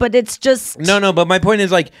stuff, but it's just No, but my point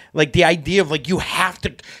is like the idea of like you have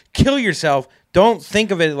to kill yourself. Don't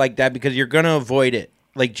think of it like that because you're gonna avoid it.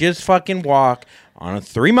 Like just fucking walk on a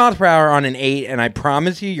 3 miles per hour on an 8, and I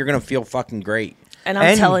promise you're gonna feel fucking great. And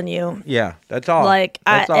I'm telling you, yeah, that's all.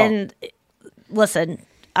 And listen,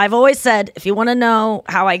 I've always said if you want to know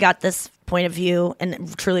how I got this point of view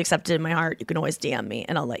and truly accepted in my heart, you can always DM me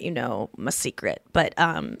and I'll let you know my secret. But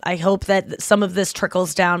I hope that some of this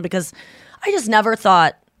trickles down because I just never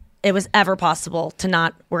thought it was ever possible to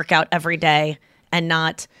not work out every day and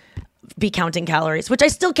not be counting calories, which I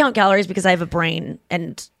still count calories because I have a brain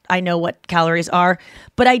and I know what calories are,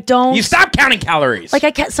 but I don't. You stop counting calories. Like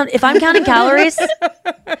I can't. So if I'm counting calories,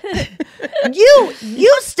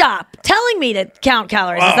 you stop telling me to count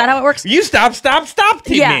calories. Is that how it works? You stop to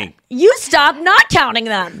me. You stop not counting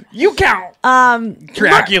them. You count.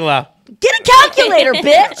 Dracula. Get a calculator,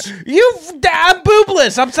 bitch. I'm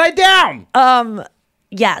boobless, upside down.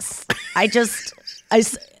 Yes.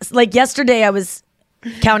 Like yesterday I was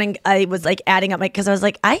counting, I was like adding up because I was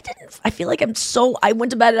like, I feel like I went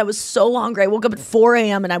to bed and I was so hungry. I woke up at 4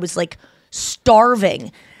 a.m. and I was like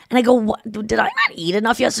starving. And I go, what, did I not eat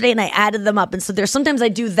enough yesterday? And I added them up. And so there's sometimes I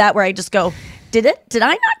do that where I just go, did I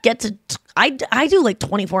not get to, I do like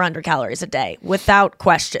 2,400 calories a day without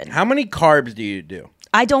question. How many carbs do you do?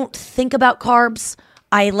 I don't think about carbs.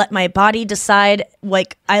 I let my body decide.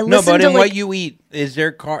 Like I listen No, but to in what you eat, is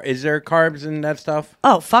there carbs in that stuff?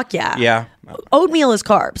 Oh fuck yeah. Yeah. Oatmeal is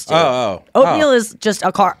carbs, dude. Oatmeal is just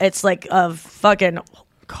a carb. It's like a fucking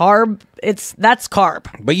carb. That's carb.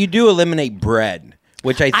 But you do eliminate bread,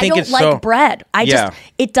 which I think is so. I don't like bread.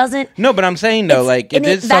 It doesn't. No, but I'm saying though, like it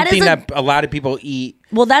is something that a lot of people eat.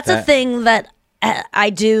 Well, that's a thing that I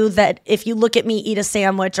do. That if you look at me eat a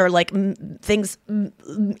sandwich or like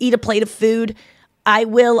eat a plate of food, I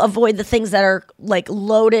will avoid the things that are like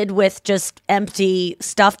loaded with just empty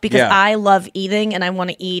stuff because I love eating and I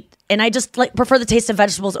want to eat. And I just like prefer the taste of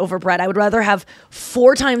vegetables over bread. I would rather have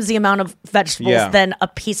 4 times the amount of vegetables than a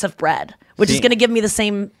piece of bread, which is going to give me the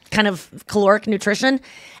same kind of caloric nutrition.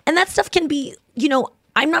 And that stuff can be,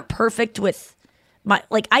 I'm not perfect with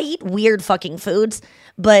I eat weird fucking foods,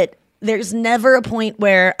 but there's never a point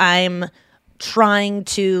where I'm trying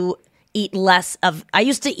to eat less of, I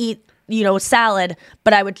used to eat salad,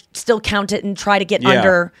 but I would still count it and try to get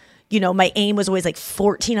under, my aim was always like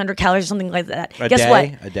 1,400 calories or something like that. Guess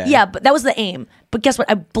what? A day? Yeah, but that was the aim. But guess what?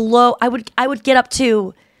 I would get up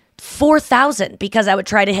to 4,000 because I would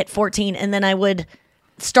try to hit 14 and then I would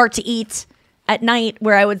start to eat at night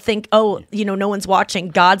where I would think, no one's watching.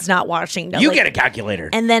 God's not watching. No, you get a calculator.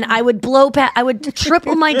 And then I would I would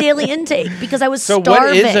triple my daily intake because I was starving.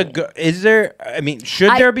 What is there,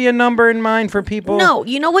 there be a number in mind for people? No,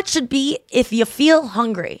 you know what should be? If you feel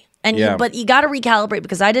hungry but you got to recalibrate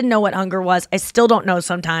because I didn't know what hunger was. I still don't know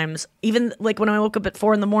sometimes. Even like when I woke up at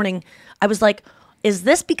 4 a.m, I was like, is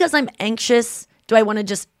this because I'm anxious? Do I want to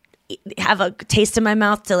just have a taste in my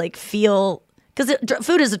mouth to like feel, because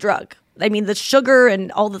food is a drug. I mean, the sugar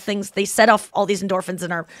and all the things, they set off all these endorphins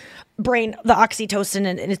in our brain, the oxytocin,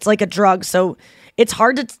 and it's like a drug. So it's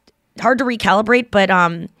hard to recalibrate, but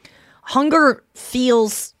hunger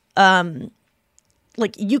feels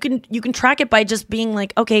like you can track it by just being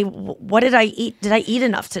like, okay, what did I eat? Did I eat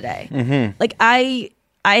enough today? Mm-hmm. Like I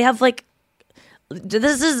have like,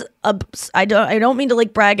 this is I don't mean to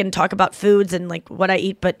like brag and talk about foods and like what I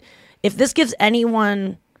eat, but if this gives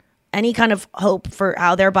anyone any kind of hope for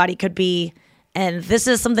how their body could be, and this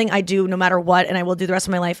is something I do no matter what, and I will do the rest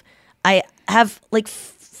of my life. I have like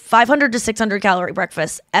 500 to 600 calorie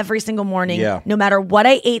breakfast every single morning, no matter what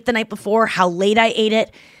I ate the night before, how late I ate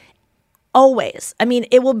it. Always. I mean,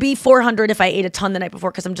 it will be 400 if I ate a ton the night before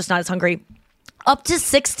because I'm just not as hungry. Up to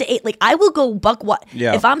 6 to 8. Like I will go buck what.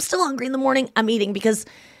 Yeah. If I'm still hungry in the morning, I'm eating because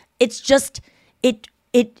it's just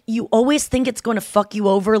you always think it's going to fuck you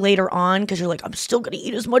over later on because you're like, I'm still going to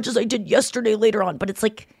eat as much as I did yesterday later on. But it's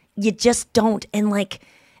like, you just don't. And like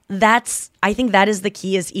I think that is the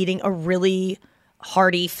key, is eating a really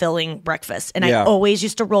hearty, filling breakfast. And I Yeah. always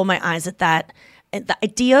used to roll my eyes at that. And the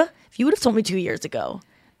idea, if you would have told me 2 years ago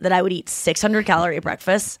that I would eat 600 calorie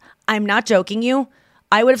breakfast, I'm not joking you,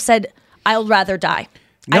 I would have said, I'll rather die.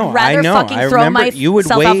 No, I'd rather I know. fucking I throw remember you would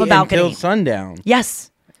myself wait off a balcony. until sundown.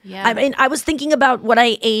 Yes. Yeah. I mean, I was thinking about what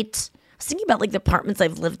I ate. I was thinking about like the apartments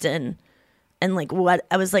I've lived in, and like what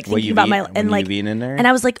I was like What thinking you've about eaten- when you've eaten in there? and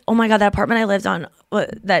I was like, oh my god, that apartment I lived on,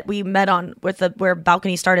 that we met on with where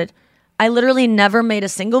balcony started. I literally never made a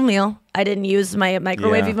single meal. I didn't use my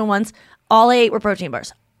microwave Yeah. even once. All I ate were protein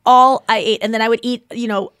bars. All I ate, and then I would eat,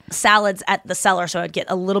 salads at the cellar, so I'd get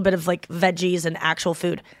a little bit of like veggies and actual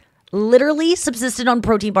food. Literally subsisted on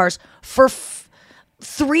protein bars for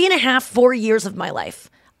 3.5, 4 years of my life.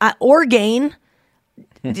 Orgain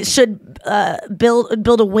should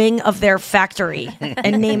build a wing of their factory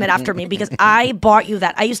and name it after me, because I bought you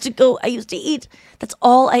that. I used to eat. That's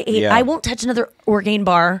all I ate. Yeah. I won't touch another Orgain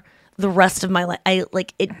bar the rest of my life.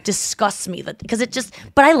 It disgusts me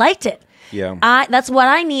but I liked it. Yeah. That's what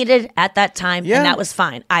I needed at that time, Yeah. and that was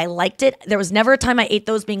fine. I liked it. There was never a time I ate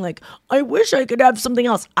those being like, I wish I could have something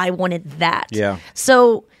else. I wanted that. Yeah.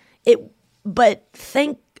 So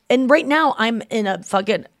and right now I'm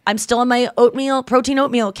still on my protein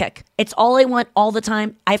oatmeal kick. It's all I want all the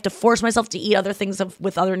time. I have to force myself to eat other things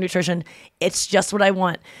with other nutrition. It's just what I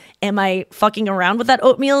want. Am I fucking around with that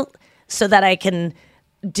oatmeal so that I can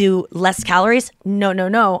do less calories?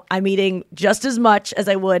 No. I'm eating just as much as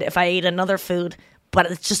I would if I ate another food,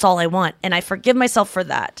 but it's just all I want. And I forgive myself for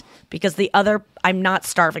that, because I'm not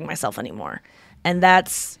starving myself anymore. And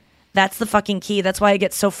that's the fucking key. That's why I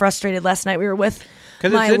get so frustrated. Last night we were with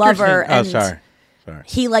 'Cause my it's lover, interesting- and Sorry.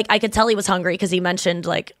 he I could tell he was hungry, because he mentioned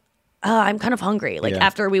I'm kind of hungry. Yeah.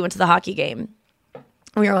 After we went to the hockey game,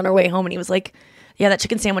 we were on our way home, and he was like, yeah, that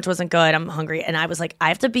chicken sandwich wasn't good. I'm hungry. And I was like, I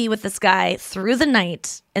have to be with this guy through the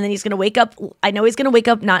night. And then he's going to wake up. I know he's going to wake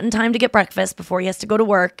up not in time to get breakfast before he has to go to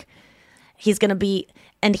work. He's going to be,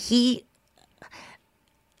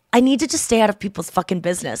 I need to just stay out of people's fucking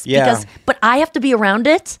business. Yeah. But I have to be around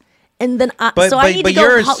it. And then I need to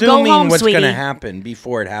you're go assuming home, what's sweetie. going to happen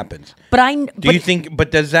before it happens. Do you think? But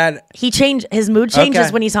does that? His mood changes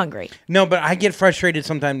Okay. when he's hungry. No, but I get frustrated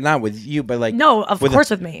sometimes. Not with you, but Of course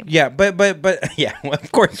with me. Yeah, but yeah, well,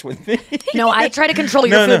 of course with me. No, I try to control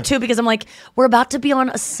your No, food no. too, because I'm like, we're about to be on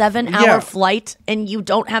a 7-hour Yeah. flight and you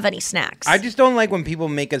don't have any snacks. I just don't like when people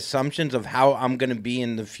make assumptions of how I'm going to be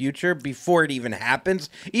in the future before it even happens.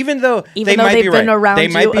 Even though Even they though might they've be been right. around They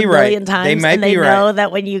you might be a right. million times, They might and they be know right.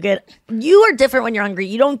 that when you are different when you're hungry.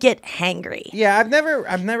 You don't get hangry. Yeah, I've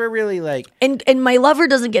never really And my lover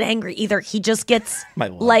doesn't get angry either. He just gets My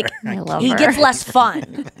lover. My he lover. gets less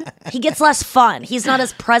fun. He gets less fun. He's not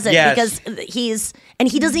as present Yes. because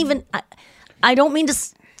he doesn't even. I don't mean to.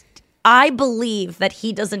 I believe that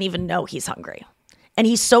he doesn't even know he's hungry, and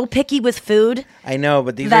he's so picky with food. I know,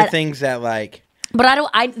 but these that- are things that like. But I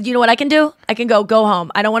don't. You know what I can do? I can go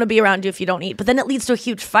home. I don't want to be around you if you don't eat. But then it leads to a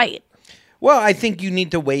huge fight. Well, I think you need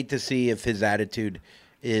to wait to see if his attitude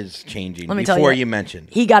is changing Let me tell before you, you mention.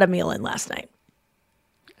 He got a meal in last night.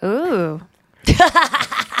 Ooh.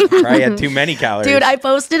 Probably had too many calories. Dude, I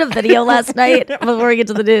posted a video last night before we get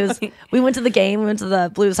to the news. We went to the game. We went to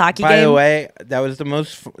the Blues hockey game. By the way, that was the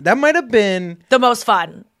most. That might have been the most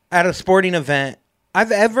fun at a sporting event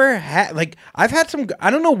I've ever had. Like, I've had some. I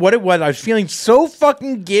don't know what it was. I was feeling so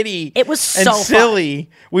fucking giddy. It was and so silly.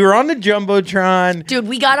 We were on the Jumbotron. Dude,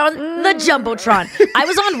 we got on the Jumbotron. I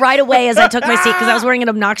was on right away as I took my seat because I was wearing an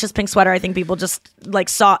obnoxious pink sweater. I think people just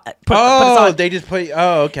saw put us on. They just put.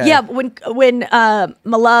 Oh, okay. Yeah, when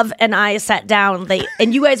my love and I sat down,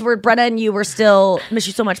 and you guys were, Brenna and you were still, miss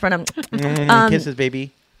you so much, Brenna. Kisses,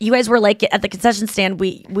 baby. You guys were at the concession stand.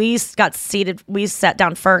 We got seated. We sat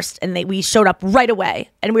down first, and we showed up right away.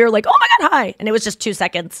 And we were like, "Oh my god, hi!" And it was just 2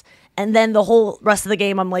 seconds. And then the whole rest of the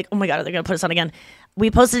game, I'm like, "Oh my god, are they gonna put us on again?" We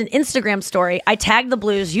posted an Instagram story. I tagged the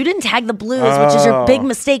Blues. You didn't tag the Blues, which is your big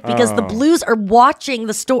mistake because the Blues are watching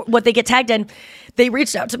what they get tagged in. They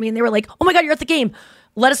reached out to me and they were like, "Oh my god, you're at the game.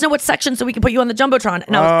 Let us know what section so we can put you on the Jumbotron."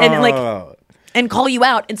 And I was and call you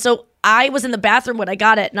out. And so I was in the bathroom when I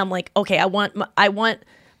got it, and I'm like, "Okay, I want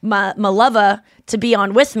my lover to be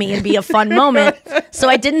on with me and be a fun moment." So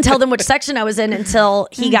I didn't tell them which section I was in until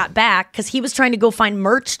he got back because he was trying to go find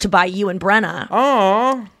merch to buy you and Brenna.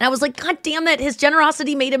 Aww. And I was like, God damn it. His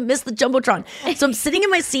generosity made him miss the Jumbotron. So I'm sitting in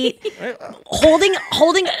my seat holding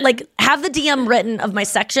have the DM written of my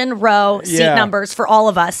section, row, seat numbers for all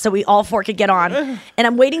of us so we all four could get on. And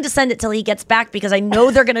I'm waiting to send it till he gets back because I know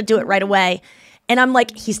they're going to do it right away. And I'm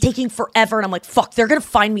like, he's taking forever. And I'm like, fuck, they're going to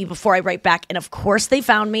find me before I write back. And of course they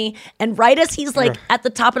found me. And right as he's like at the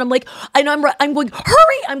top, and I'm like, I'm going,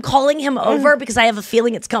 hurry. I'm calling him over because I have a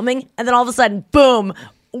feeling it's coming. And then all of a sudden, boom,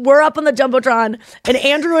 we're up on the Jumbotron. And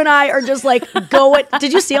Andrew and I are just like, going.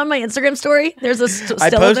 Did you see on my Instagram story? There's a still I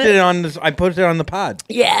posted of it. I posted it on the pod.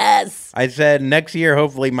 Yes. I said next year,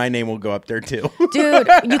 hopefully my name will go up there too. Dude,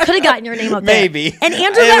 you could have gotten your name up there. Maybe. And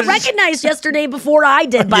Andrew got recognized yesterday before I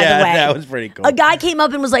did, by the way. Yeah, that was pretty cool. A guy came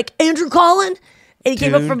up and was like, Andrew Collin? And he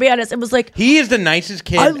came up from behind us and was like, he is the nicest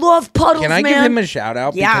kid. I love Puddles, Can I man. give him a shout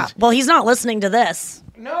out? Yeah. Because Well, he's not listening to this.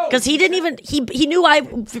 No. Because he didn't even, he knew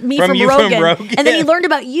me From from you Rogan. from Rogan. And then he learned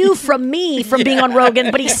about you from me from being on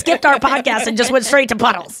Rogan, but he skipped our podcast and just went straight to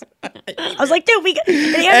Puddles. I was like, dude,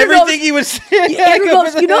 everything he was saying. Andrew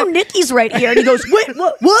goes, you know Nikki's right here. And he goes, wait,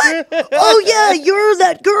 what? Oh, yeah, you're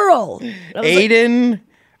that girl. Aiden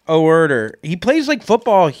O'Werder. He plays like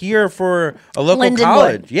football here for a local Lindenwood.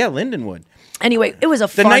 college. Yeah, Lindenwood. Anyway, it was a The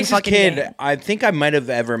fun nicest fucking kid game. I think I might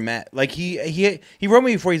have ever met. Like he wrote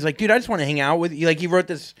me before. He's like, dude, I just want to hang out with you. Like he wrote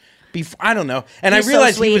this before. I don't know. And He's I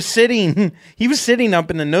realized so he was sitting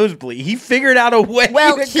up in the nosebleed. He figured out a way.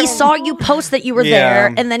 Well, to he go- saw you post that you were Yeah.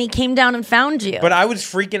 there, and then he came down and found you. But I was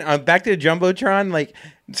freaking. Back to the Jumbotron. Like,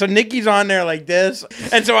 so Nikki's on there like this,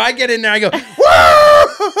 and so I get in there. I go, whoa,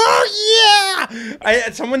 yeah!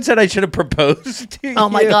 Someone said I should have proposed to you. Oh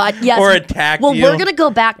my God! Yes, or attacked well, you. we're gonna go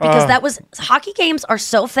back because that was hockey games are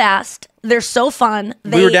so fast. They're so fun.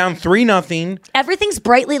 We were down 3-0. Everything's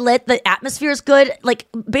brightly lit. The atmosphere is good. Like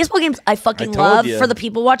baseball games, I fucking told love you. for the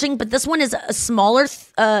people watching. But this one is a smaller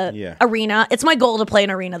arena. It's my goal to play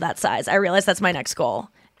an arena that size. I realize that's my next goal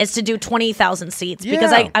is to do 20,000 seats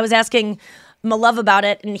because Yeah. I was asking my love about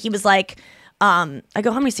it, and he was like, I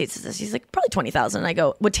go, how many seats is this? He's like, probably 20,000. I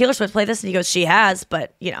go, would Taylor Swift play this? And he goes, she has,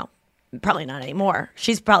 but probably not anymore.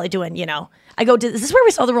 She's probably doing, I go, is this where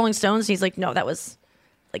we saw the Rolling Stones? And he's like, no, that was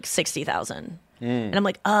like 60,000. And I'm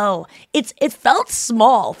like, oh, it felt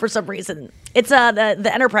small for some reason. It's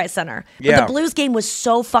the Enterprise Center. But Yeah. the Blues game was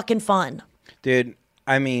so fucking fun. Dude,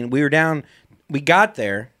 I mean, we were down. We got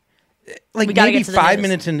there, like We gotta maybe get to the 5 news.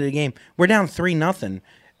 minutes into the game. We're down 3-0.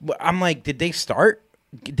 I'm like, did they start?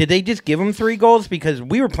 Did they just give them 3 goals? Because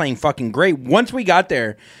we were playing fucking great. Once we got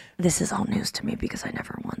there, This is all news to me because I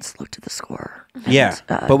never once looked at the score. yeah.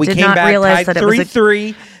 But we did came not back, realize tied that it was a-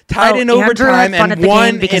 3-3, tied in Andrew overtime, had fun and at the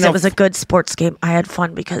won game because in it was a good sports game. I had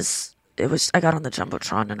fun because I got on the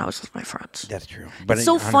Jumbotron and I was with my friends. That's true. But It's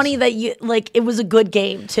so funny that it was a good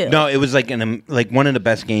game too. No, it was like one of the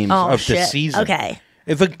best games Oh, of the shit. season. Okay.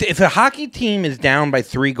 If a hockey team is down by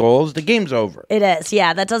 3 goals, the game's over. It is.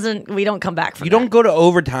 Yeah, we don't come back from You don't go to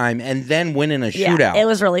overtime and then win in a Yeah, shootout. it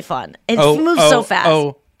was really fun. It Oh, moves oh, so fast.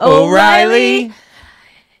 oh, O'Reilly.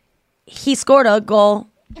 He scored a goal.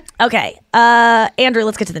 Okay. Andrew,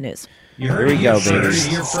 let's get to the news. Here we go, baby.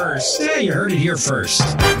 Here first. Yeah, you heard it here first.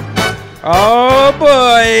 Oh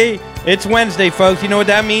boy, it's Wednesday, folks. You know what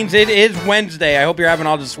that means? It is Wednesday. I hope you're having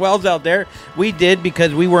all the swells out there. We did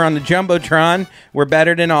because we were on the Jumbotron. We're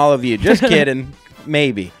better than all of you. Just kidding.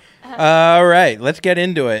 Maybe. All right, let's get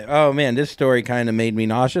into it. Oh man, this story kind of made me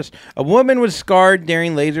nauseous. A woman was scarred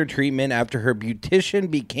during laser treatment after her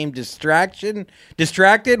beautician became distracted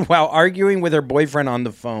while arguing with her boyfriend on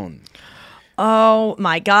the phone. Oh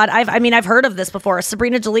my God! I've heard of this before.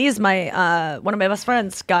 Sabrina Jalise, one of my best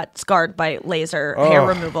friends, got scarred by laser hair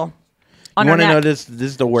removal. On You her want to neck. know this?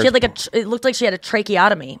 This is the worst. She had it looked like she had a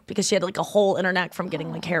tracheotomy because she had like a hole in her neck from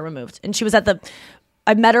getting like hair removed. And she was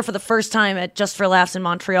I met her for the first time at Just for Laughs in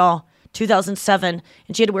Montreal, 2007,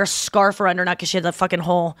 and she had to wear a scarf around her neck because she had that fucking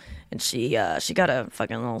hole. And she got a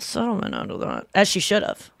fucking little settlement out of that, as she should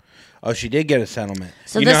have. Oh, she did get a settlement.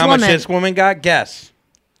 So you know this how much woman- this woman got? Guess.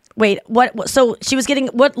 Wait, what? So she was getting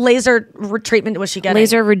what laser treatment was she getting?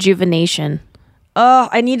 Laser rejuvenation. Oh,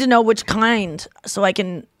 I need to know which kind so I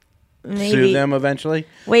can maybe Sue them eventually.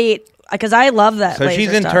 Wait, because I love that. So she's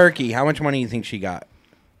laser in stuff. Turkey. How much money do you think she got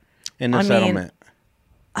in the settlement?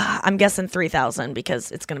 I'm guessing 3,000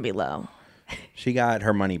 because it's going to be low. She got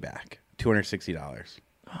her money back, $260. Oh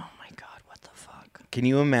my God, what the fuck? Can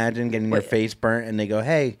you imagine getting your face burnt and they go,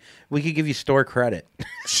 "Hey, we could give you store credit."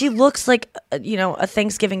 She looks like a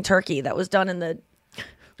Thanksgiving turkey that was done in the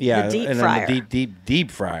deep and fryer. then the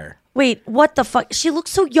deep fryer. Wait, what the fuck? She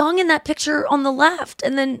looks so young in that picture on the left,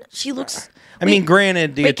 and then she looks. I mean,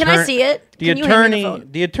 granted, wait, can I see it? The Can you hand me the phone?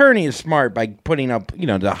 the attorney is smart by putting up,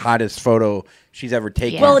 the hottest photo she's ever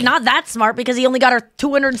taken. Well, not that smart because he only got her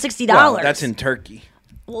 $260. Well, that's in Turkey.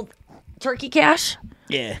 Well, turkey cash.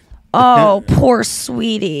 Yeah. Oh, poor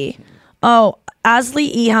sweetie. Oh,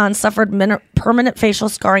 Asli Ihan suffered permanent facial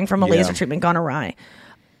scarring from a laser treatment gone awry.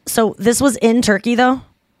 So this was in Turkey, though?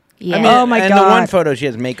 Yeah. I mean, oh, my God. And the one photo, she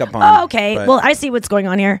has makeup on. Oh, okay. but- Well, I see what's going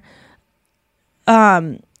on here.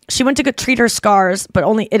 She went to go treat her scars, but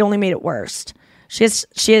it only made it worse.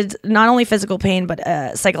 She had not only physical pain, but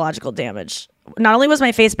psychological damage. Not only was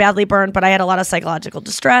my face badly burned, but I had a lot of psychological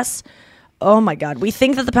distress. Oh, my God. We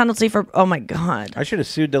think that the penalty for... Oh, my God. I should have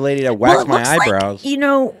sued the lady that waxed my eyebrows.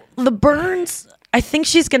 Like, the burns, I think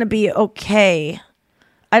she's going to be okay.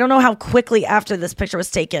 I don't know how quickly after this picture was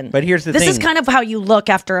taken. But here's the thing. This is thing. kind of how you look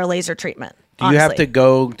after a laser treatment. Do you have to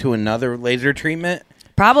go to another laser treatment?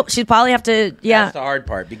 She'd probably have to, yeah. That's the hard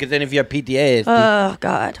part, because then if you have PTSD... Oh,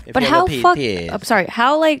 God. But how fucked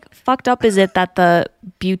up is it that the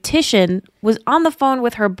beautician was on the phone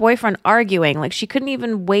with her boyfriend arguing? Like, she couldn't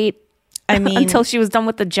even wait until she was done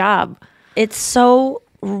with the job. It's so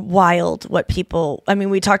wild what people... I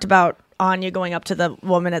mean, we talked about Anya going up to the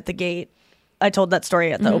woman at the gate. I told that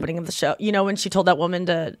story at the opening of the show. You know, when she told that woman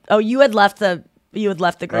to... Oh, you had left the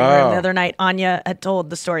green room the other night. Anya had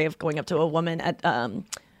told the story of going up to a woman at when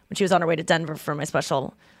she was on her way to Denver for my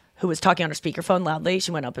special, who was talking on her speakerphone loudly.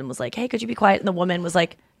 She went up and was like, "Hey, could you be quiet?" And the woman was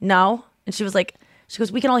like, "No." And she was like,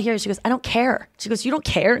 "We can all hear." She goes, "I don't care." She goes, "You don't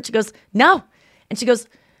care?" And she goes, "No." And she goes,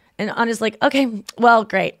 and Anya's like, "Okay, well,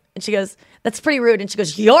 great." And she goes, "That's pretty rude." And she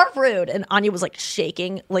goes, "You're rude." And Anya was like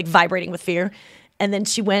shaking, like vibrating with fear. And then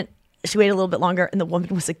she waited a little bit longer, and the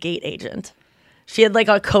woman was a gate agent. She had like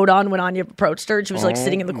a coat on when Anya approached her. She was like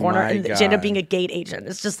sitting in the corner, and she ended up being a gate agent.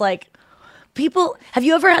 It's just like, people, have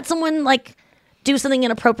you ever had someone like do something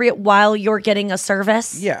inappropriate while you're getting a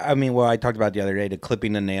service? Yeah, I mean, well, I talked about the other day, the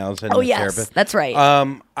clipping the nails. And Oh, the yes, therapist. that's right.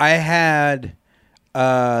 I had,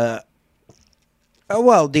 the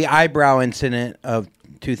eyebrow incident of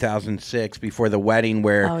 2006 before the wedding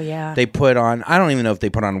where they put on, I don't even know if they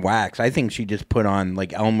put on wax. I think she just put on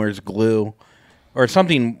like Elmer's glue or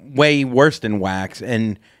something way worse than wax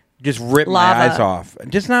and just ripped my eyes off.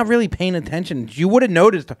 Just not really paying attention. You would have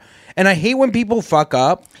noticed. And I hate when people fuck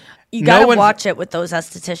up. You got to watch it with those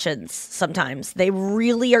estheticians sometimes. They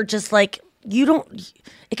really are just like,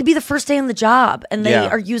 it could be the first day on the job and they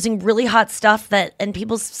are using really hot stuff and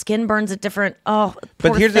people's skin burns at different, But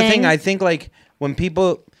here's the thing. I think like when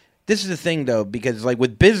people, this is the thing though, because like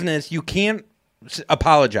with business, you can't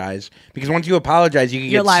apologize because once you apologize, you can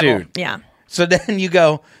get liable. sued. Yeah. So then you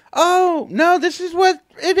go, oh, no, this is what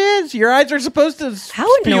it is. Your eyes are supposed to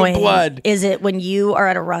How spew annoying blood. is it when you are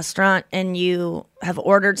at a restaurant and you have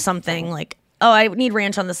ordered something like, oh, I need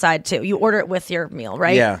ranch on the side too. You order it with your meal,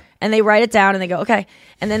 right? Yeah. And they write it down and they go, okay.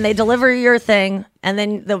 And then they deliver your thing and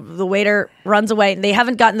then the waiter runs away and they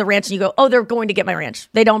haven't gotten the ranch and you go, oh, they're going to get my ranch.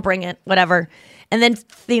 They don't bring it, whatever. And then,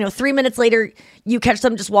 3 minutes later, you catch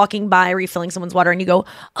them just walking by, refilling someone's water, and you go,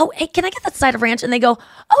 oh, hey, can I get that side of ranch? And they go,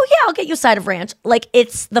 oh, yeah, I'll get you a side of ranch. Like,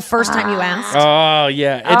 it's the first time you asked. Oh,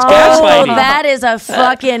 yeah. It's gaslighting. gaslighting. That is a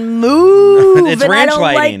fucking move. It's and ranch I don't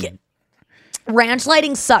lighting. like it. Ranch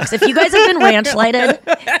lighting sucks. If you guys have been ranch lighted,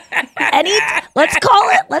 let's call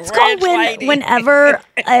whenever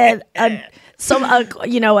a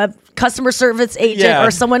customer service agent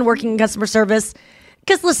or someone working in customer service.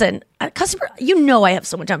 Because listen, I have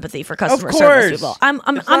so much empathy for customer service people. I'm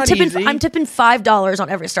tipping $5 on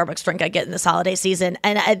every Starbucks drink I get in this holiday season,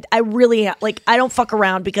 and I really I don't fuck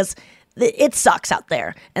around because it sucks out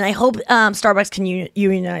there. And I hope Starbucks can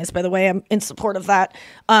unionize. By the way, I'm in support of that.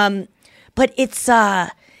 But it's guys,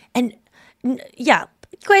 will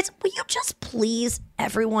you just please,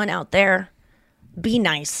 everyone out there, be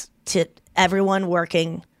nice to everyone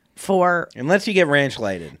working for, unless you get ranch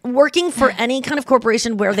lighted, working for any kind of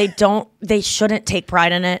corporation where they shouldn't take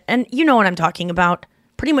pride in it. And you know what I'm talking about.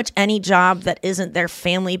 Pretty much any job that isn't their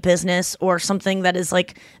family business or something that is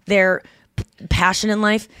like their passion in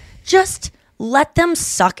life, just let them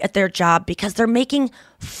suck at their job because they're making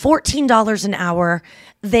 $14 an hour.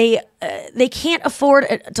 They can't afford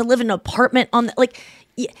to live in an apartment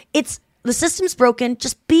the system's broken.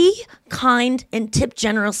 Just be kind and tip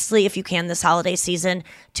generously if you can this holiday season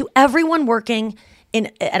to everyone working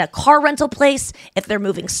at a car rental place, if they're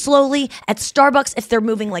moving slowly, at Starbucks, if they're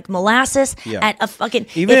moving like molasses, at a fucking...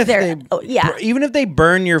 Even if they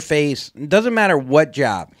burn your face, it doesn't matter what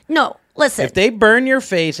job. No, listen. If they burn your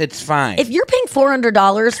face, it's fine. If you're paying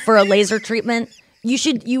 $400 for a laser treatment, you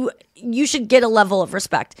should get a level of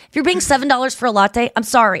respect. If you're paying $7 for a latte, I'm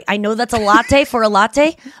sorry. I know that's a latte for a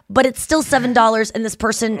latte, but it's still $7 and this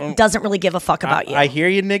person doesn't really give a fuck about you. I hear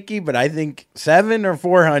you, Nikki, but I think $700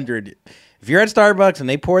 or $400. If you're at Starbucks and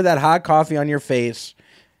they pour that hot coffee on your face,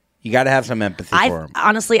 You got to have some empathy for him.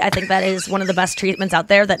 Honestly, I think that is one of the best treatments out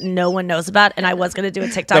there that no one knows about. And I was going to do a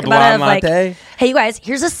TikTok The about it. blonde Like, latte? hey, you guys,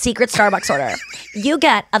 here's a secret Starbucks order. You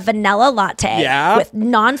get a vanilla latte Yeah. with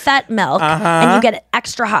non-fat milk, and you get it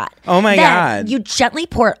extra hot. Oh my then God. you gently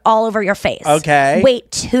pour it all over your face. Okay.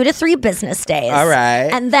 Wait 2 to 3 business days. All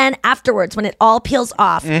right. And then afterwards, when it all peels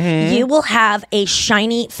off, you will have a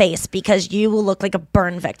shiny face because you will look like a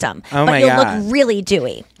burn victim. Oh but my you'll God. look really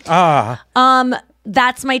dewy.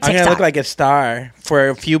 That's my I'm TikTok. going to look like a star for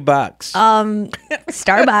a few bucks.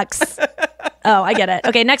 Starbucks. Oh, I get it.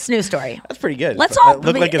 Okay, next news story. That's pretty good. Let's all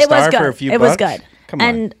look like a it was star good. for a few It bucks. was good. Come on.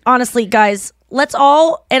 And honestly, guys, let's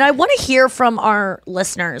all and I want to hear from our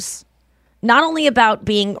listeners, not only about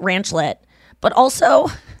being ranch lit, but also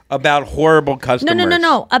About horrible customers.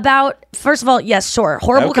 no. About first of all, yes, sure,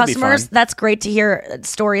 horrible That could be customers. fun. That's great to hear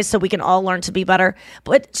stories so we can all learn to be better.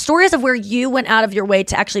 But stories of where you went out of your way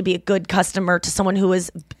to actually be a good customer to someone who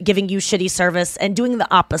is giving you shitty service and doing the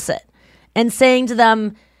opposite and saying to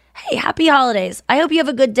them, hey, happy holidays. I hope you have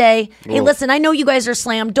a good day. Hey, Whoa. listen, I know you guys are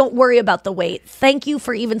slammed. Don't worry about the wait. Thank you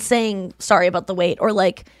for even saying sorry about the wait. Or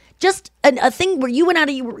like just a thing where you went out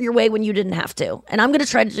of your way when you didn't have to. And I'm going to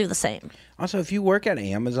try to do the same. Also, if you work at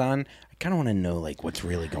Amazon, I kind of want to know like what's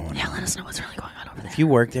really going on. Yeah, let us know what's really going on over there. If you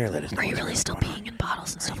work there, let us know. Are you what's really still going on. peeing in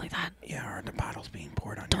bottles and stuff like that? Yeah, are the bottles being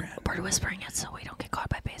poured on Don't your head? We're whispering it so we don't get caught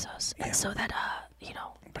by Bezos. And so that,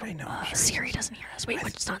 But I know. I'm sure Siri doesn't hear us. Wait,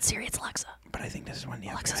 it's not Siri, it's Alexa. But I think this is when the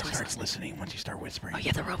Alexa's FBI always starts listening once you start whispering. Oh,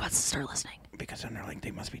 yeah, the robots start listening. Because then they're like,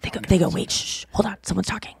 they must be They talking. go, wait, shh, hold on, someone's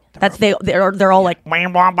talking. They're all like,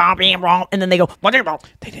 and then they go,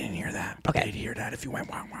 They didn't hear that, but they'd hear that if you went,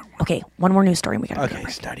 wow, wow, wow. okay, one more news story and we gotta go to Okay,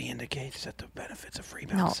 break. study indicates that the benefits of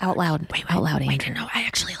rebound No, sex. out loud. Out loud, Andrew. No, I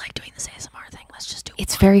actually like doing this ASMR thing. Let's just do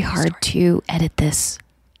It's very hard to edit this,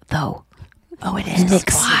 though. Oh, it is.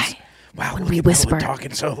 Mix. Why? Wow, when look we at Noah whisper.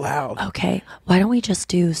 talking so loud. Okay, why don't we just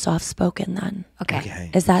do soft spoken then?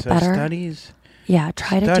 Okay. Is that so better? Studies Yeah,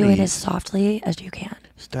 try to do it as Studies. softly as you can.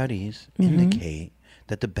 indicate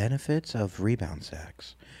that the benefits of rebound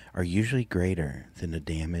sex are usually greater than the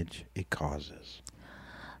damage it causes.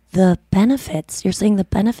 The benefits, you're saying the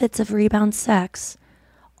benefits of rebound sex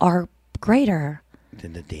are greater.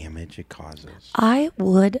 Than the damage it causes. I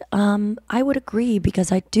would agree because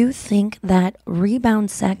I do think that rebound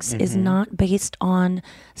sex is not based on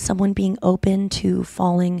someone being open to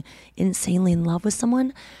falling insanely in love with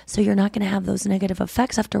someone. So you're not going to have those negative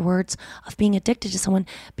effects afterwards of being addicted to someone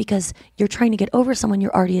because you're trying to get over someone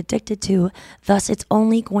you're already addicted to. Thus, it's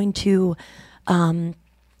only going to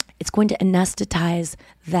anesthetize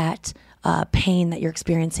that pain that you're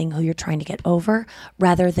experiencing, who you're trying to get over,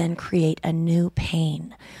 rather than create a new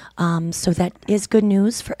pain. So that is good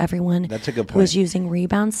news for everyone That's a good who is point. using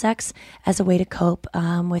rebound sex as a way to cope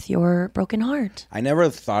with your broken heart. I never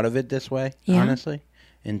thought of it this way, Yeah. honestly,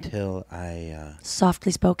 until I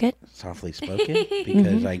Softly spoke it. softly spoke it,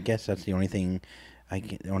 because I guess that's the only thing,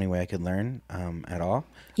 the only way I could learn at all.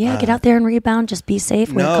 Yeah, get out there and rebound. Just be safe.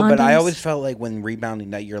 Wear No, condoms. but I always felt like when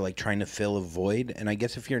rebounding that you're like trying to fill a void, and I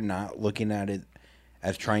guess if you're not looking at it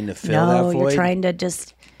as trying to fill that void, you're trying to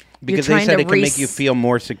just because they said it can make you feel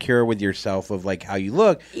more secure with yourself of like how you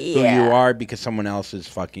look, who you are, because someone else is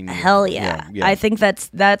fucking you. Hell yeah. Yeah. I think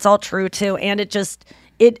that's all true too. And it just,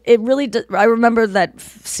 it really, I remember that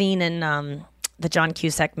scene in the John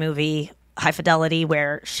Cusack movie, High Fidelity,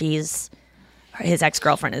 where his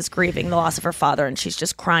ex-girlfriend is grieving the loss of her father and she's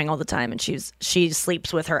just crying all the time and she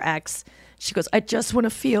sleeps with her ex. She goes, I just want to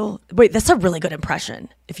feel, wait, that's a really good impression.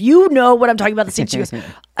 If you know what I'm talking about, the scene, she goes,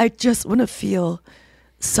 I just want to feel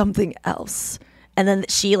something else. And then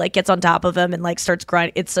she like gets on top of him and like starts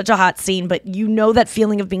crying. It's such a hot scene, but you know that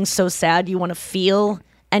feeling of being so sad, you want to feel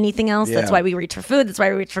anything else. That's Yeah. why we reach for food. That's why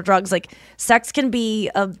we reach for drugs. Like sex can be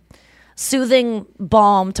a soothing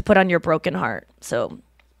balm to put on your broken heart. So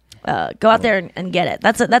go out there and get it.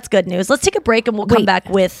 That's good news. Let's take a break and we'll come back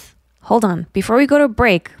with. Hold on. Before we go to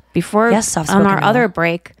break, Yes, soft-spoken on our other Noah.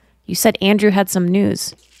 break, you said Andrew had some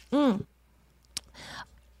news.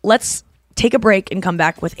 Let's take a break and come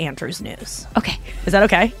back with Andrew's news. Okay. Is that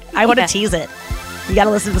okay? I want to Yeah. tease it. You got to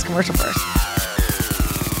listen to this commercial first.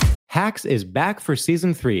 Hacks is back for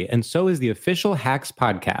season 3, and so is the official Hacks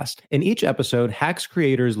podcast. In each episode, Hacks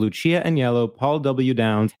creators Lucia Agnello, Paul W.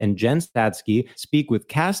 Downs, and Jen Statsky speak with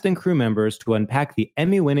cast and crew members to unpack the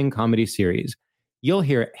Emmy-winning comedy series. You'll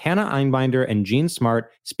hear Hannah Einbinder and Jean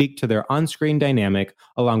Smart speak to their on-screen dynamic,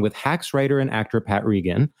 along with Hacks writer and actor Pat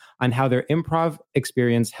Regan, on how their improv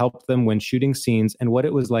experience helped them when shooting scenes and what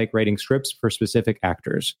it was like writing scripts for specific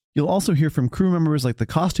actors. You'll also hear from crew members like the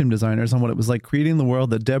costume designers on what it was like creating the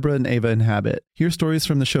world that Deborah and Ava inhabit. Hear stories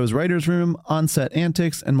from the show's writer's room, on-set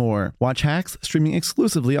antics, and more. Watch Hacks streaming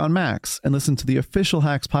exclusively on Max, and listen to the official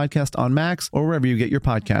Hacks podcast on Max or wherever you get your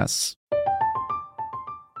podcasts.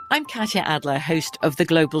 I'm Katya Adler, host of The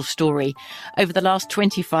Global Story. Over the last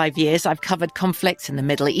 25 years, I've covered conflicts in the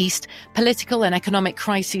Middle East, political and economic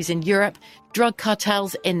crises in Europe, drug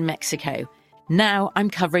cartels in Mexico. Now I'm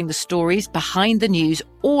covering the stories behind the news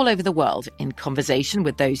all over the world in conversation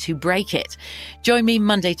with those who break it. Join me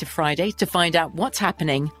Monday to Friday to find out what's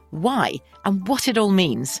happening, why, and what it all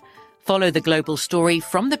means. Follow The Global Story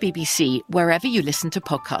from the BBC wherever you listen to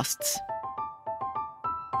podcasts.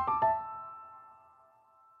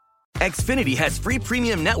 Xfinity has free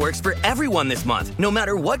premium networks for everyone this month, no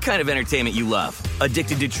matter what kind of entertainment you love.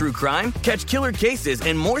 Addicted to true crime? Catch killer cases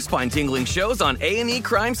and more spine-tingling shows on A&E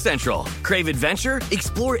Crime Central. Crave adventure?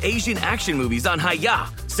 Explore Asian action movies on Hi-Ya.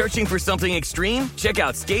 Searching for something extreme? Check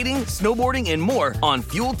out skating, snowboarding, and more on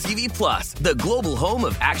Fuel TV Plus, the global home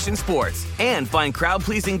of action sports. And find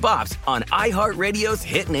crowd-pleasing bops on iHeartRadio's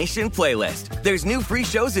Hit Nation playlist. There's new free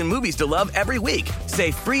shows and movies to love every week. Say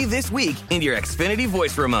free this week in your Xfinity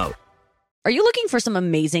voice remote. Are you looking for some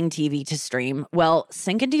amazing TV to stream? Well,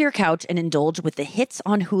 sink into your couch and indulge with the hits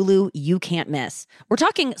on Hulu you can't miss. We're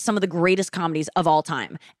talking some of the greatest comedies of all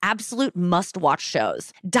time, absolute must-watch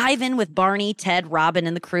shows. Dive in with Barney, Ted, Robin,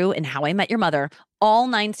 and the crew in How I Met Your Mother. All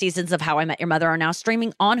 9 seasons of How I Met Your Mother are now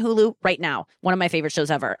streaming on Hulu right now. One of my favorite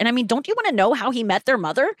shows ever. And I mean, don't you want to know how he met their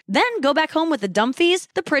mother? Then go back home with the Dumfies,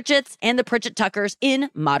 the Pritchetts, and the Pritchett Tuckers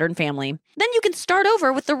in Modern Family. Then you can start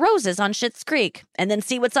over with the Roses on Schitt's Creek. And then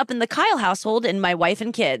see what's up in the Kyle household in My Wife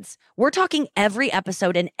and Kids. We're talking every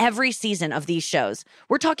episode and every season of these shows.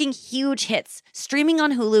 We're talking huge hits, streaming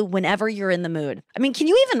on Hulu whenever you're in the mood. I mean, can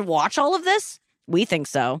you even watch all of this? We think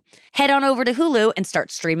so. Head on over to Hulu and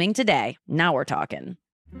start streaming today. Now we're talking.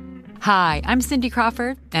 Hi, I'm Cindy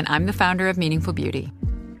Crawford, and I'm the founder of Meaningful Beauty.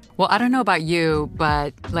 Well, I don't know about you,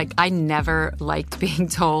 but I never liked being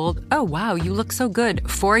told, oh, wow, you look so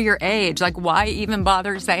good for your age. Why even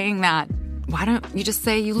bother saying that? Why don't you just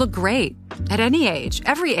say you look great at any age,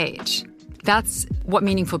 every age? That's what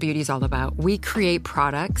Meaningful Beauty is all about. We create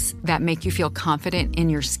products that make you feel confident in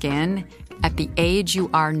your skin at the age you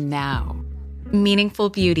are now. Meaningful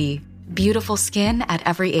Beauty. Beautiful skin at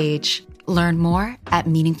every age. Learn more at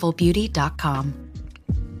meaningfulbeauty.com.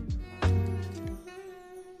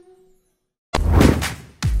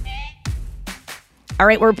 All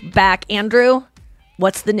right, we're back. Andrew,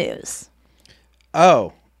 what's the news?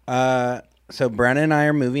 So Brenna and I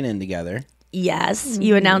are moving in together. Yes,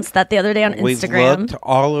 you announced that the other day on Instagram. We've looked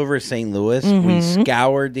all over St. Louis. Mm-hmm. We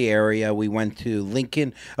scoured the area. We went to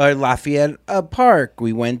Lafayette Park.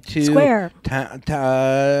 We went to Square.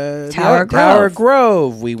 Tower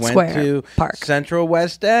Grove. We went Square to Park. Central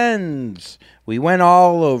West Ends. We went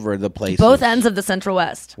all over the place. Both ends of the Central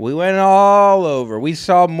West. We went all over. We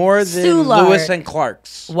saw more than Soulard. Lewis and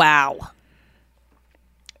Clark's. Wow.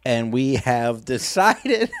 And we have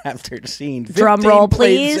decided, after seeing 15 drum roll,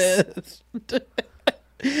 please. places,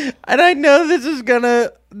 and I know this is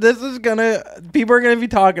gonna, people are gonna be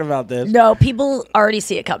talking about this. No, people already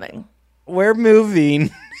see it coming. We're moving.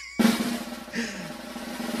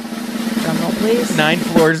 Drum roll, please. 9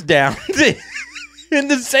 floors down in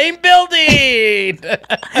the same building.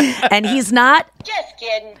 And he's not. Just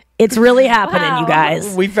kidding. It's really happening, you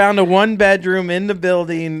guys. We found a 1-bedroom in the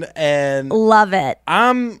building, and love it.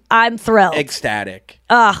 I'm thrilled. Ecstatic.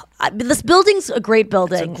 This building's a great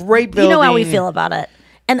building. It's a great building. You know how we feel about it.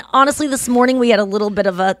 And honestly, this morning we had a little bit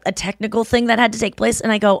of a technical thing that had to take place,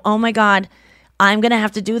 and I go, oh my God, I'm going to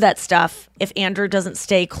have to do that stuff if Andrew doesn't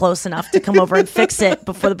stay close enough to come over and fix it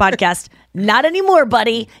before the podcast. Not anymore,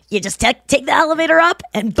 buddy. You just take the elevator up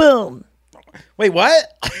and boom. Wait,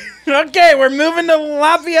 what? Okay, we're moving to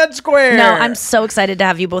Lafayette Square. No, I'm so excited to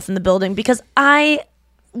have you both in the building because I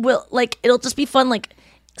will, it'll just be fun.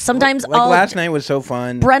 Sometimes last night was so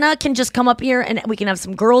fun. Brenna can just come up here and we can have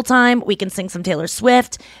some girl time. We can sing some Taylor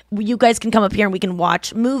Swift. You guys can come up here and we can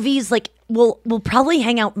watch movies. We'll probably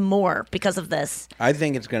hang out more because of this. I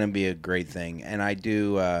think it's going to be a great thing. And I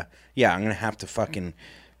do, I'm going to have to fucking,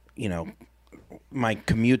 my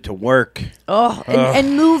commute to work.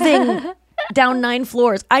 And moving down 9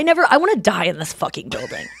 floors. I want to die in this fucking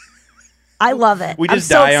building. I love it. We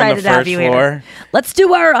just I'm so die excited on the to have first you floor. here. Let's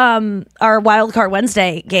do our Wild Card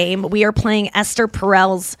Wednesday game. We are playing Esther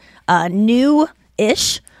Perel's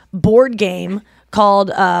new-ish board game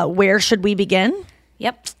called Where Should We Begin?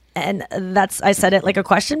 Yep. And I said it like a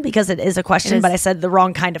question because it is a question, but I said the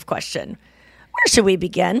wrong kind of question. Where should we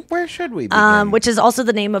begin? Where should we begin? Which is also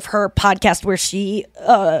the name of her podcast where she,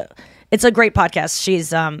 it's a great podcast.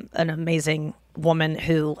 She's an amazing woman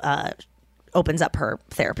who opens up her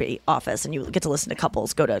therapy office, and you get to listen to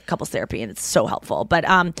couples go to couples therapy, and it's so helpful. But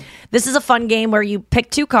this is a fun game where you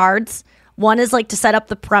pick 2 cards. One is like to set up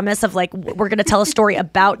the premise of like we're going to tell a story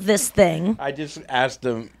about this thing. I just asked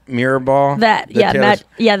the mirror ball.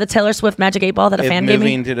 The Taylor Swift Magic 8 Ball that a fan gave me.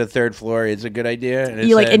 Moving to the 3rd floor is a good idea. And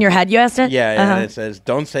You like in your head you asked it? Yeah, and it says,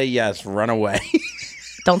 "Don't say yes, run away."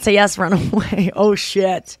 Don't say yes, run away. Oh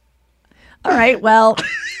shit. All right, well.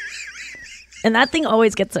 And that thing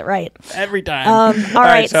always gets it right. Every time. All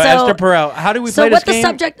right, so Esther Perel, how do we play this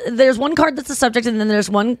game? There's one card that's the subject, and then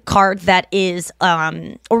there's one card that is,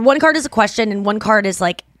 or one card is a question, and one card is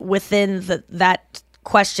like within that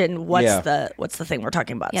question. What's the thing we're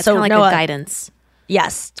talking about? Yeah, so kind of like a guidance.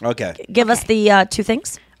 Yes. Okay. Give us the 2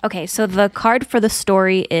 things. Okay, so the card for the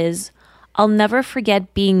story is, I'll never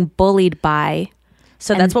forget being bullied by.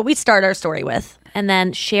 So that's what we start our story with. And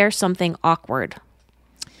then share something awkward.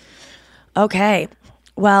 Okay.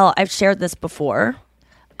 Well, I've shared this before.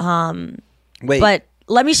 Wait. But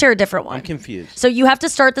let me share a different one. I'm confused. So you have to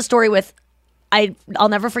start the story with, I'll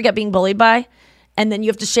never forget being bullied by, and then you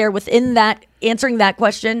have to share within that, answering that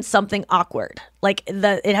question, something awkward. Like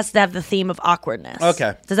it has to have the theme of awkwardness.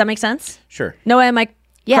 Okay. Does that make sense? Sure. Noah, am I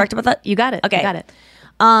correct about that? You got it. Okay. You got it.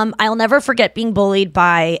 I'll never forget being bullied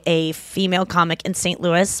by a female comic in St.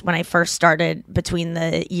 Louis when I first started between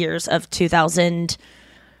the years of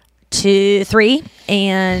 2003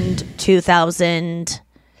 and 2000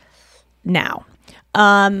 now.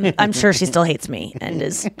 I'm sure she still hates me and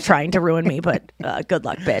is trying to ruin me, but good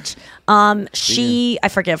luck, bitch. I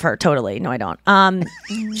forgive her totally. No, I don't.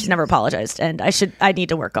 She's never apologized, and I need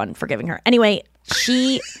to work on forgiving her. Anyway,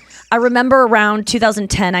 I remember around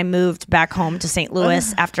 2010, I moved back home to St.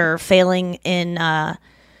 Louis after failing in.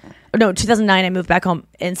 2009, I moved back home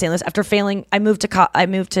in St. Louis after failing. I moved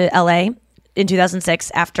to LA in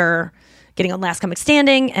 2006 after getting on Last Comic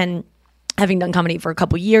Standing and having done comedy for a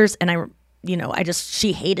couple years, and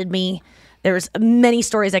she hated me. There's many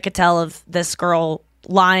stories I could tell of this girl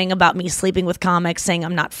lying about me sleeping with comics, saying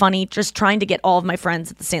I'm not funny, just trying to get all of my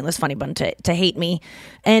friends at the St. Louis Funny Bone to hate me,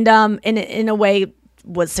 and in a way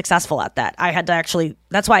was successful at that. I had to actually.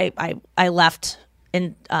 That's why I left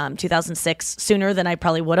in 2006 sooner than I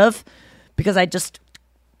probably would have, because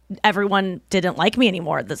everyone didn't like me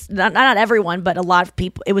anymore. Not everyone, but a lot of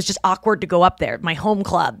people. It was just awkward to go up there, my home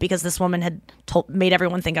club, because this woman had made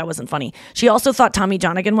everyone think I wasn't funny. She also thought Tommy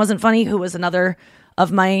Jonigan wasn't funny, who was another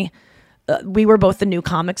of my. We were both the new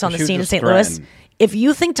comics on the scene in St. Louis. If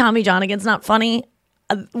you think Tommy Jonigan's not funny,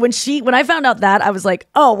 when I found out that, I was like,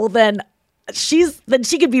 oh well, then she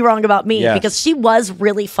could be wrong about me, because she was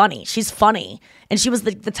really funny. She's funny, and she was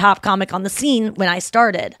the top comic on the scene when I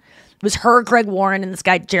started. It was her, Greg Warren, and this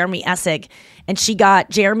guy Jeremy Essig, and she got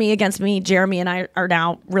Jeremy against me. Jeremy and I are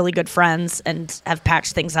now really good friends and have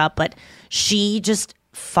patched things up, but she just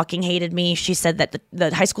fucking hated me. She said that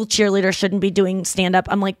the high school cheerleader shouldn't be doing stand up.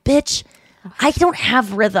 I'm like, bitch, I don't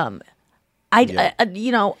have rhythm. I don't.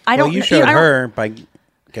 You showed her by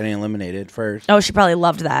getting eliminated first. Oh, she probably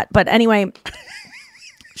loved that. But anyway,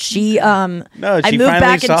 she I moved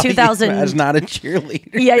back in 2000 as not a cheerleader.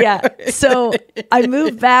 Yeah. So I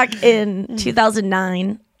moved back in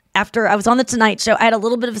 2009 after I was on the Tonight Show. I had a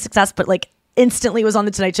little bit of success, but like instantly was on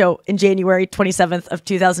the Tonight Show in January 27th of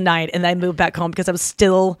 2009, and then I moved back home because I was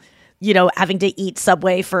still, having to eat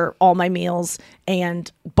Subway for all my meals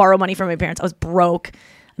and borrow money from my parents. I was broke.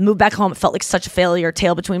 Moved back home. It felt like such a failure,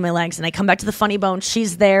 tail between my legs. And I come back to the Funny Bone.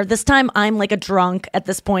 She's there. This time I'm like a drunk at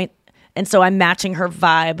this point. And so I'm matching her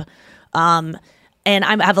vibe. And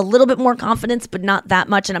I have a little bit more confidence, but not that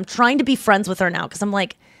much. And I'm trying to be friends with her now because I'm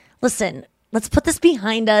like, listen, let's put this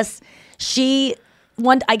behind us.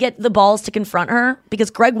 I get the balls to confront her because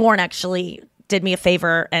Greg Warren actually did me a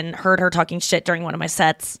favor and heard her talking shit during one of my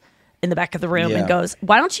sets in the back of the room and goes,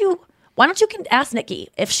 why don't you ask Nikki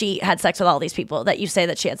if she had sex with all these people that you say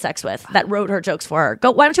that she had sex with, that wrote her jokes for her?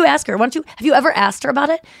 Why don't you ask her? Have you ever asked her about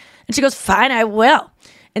it? And she goes, fine, I will.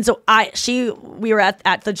 And so we were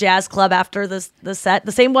at the jazz club after the set,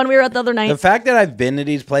 the same one we were at the other night. The fact that I've been to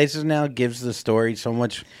these places now gives the story so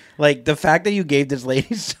much, like the fact that you gave this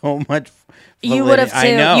lady so much validity. You would have too.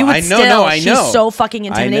 I know. You would I know. still. No, I know. She's so fucking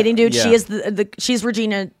intimidating, dude. Yeah. She is she's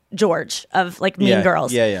Regina George of like Mean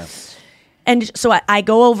Girls. Yeah. And so I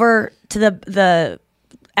go over to the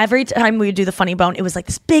every time we would do the Funny Bone, it was like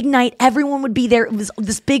this big night. Everyone would be there. It was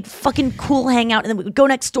this big fucking cool hangout. And then we would go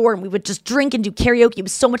next door and we would just drink and do karaoke. It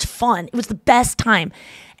was so much fun. It was the best time.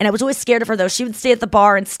 And I was always scared of her though. She would stay at the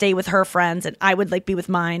bar and stay with her friends and I would like be with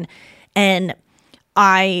mine. And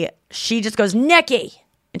she just goes, Nikki.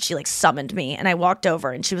 And she like summoned me and I walked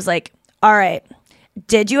over and she was like, all right,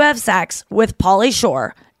 did you have sex with Pauly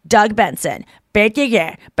Shore, Doug Benson, kept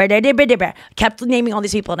naming all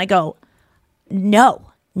these people. And I go, no.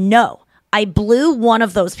 I blew one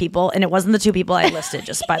of those people, and it wasn't the two people I listed,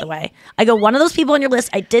 just by the way. I go, one of those people on your list,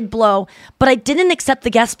 I did blow, but I didn't accept the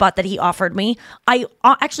guest spot that he offered me. I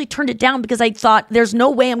actually turned it down because I thought, there's no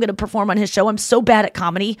way I'm going to perform on his show. I'm so bad at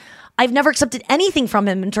comedy. I've never accepted anything from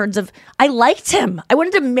him in terms of, I liked him. I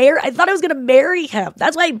thought I was going to marry him.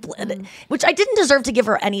 That's why which I didn't deserve to give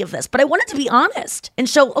her any of this, but I wanted to be honest and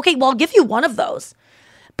show, okay, well, I'll give you one of those.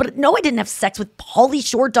 But no, I didn't have sex with Pauly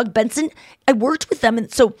Shore, Doug Benson. I worked with them.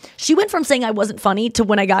 And so she went from saying I wasn't funny to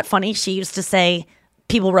when I got funny, she used to say,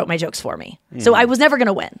 people wrote my jokes for me. So I was never going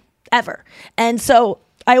to win, ever. And so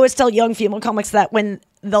I always tell young female comics that when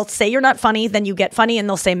they'll say you're not funny, then you get funny and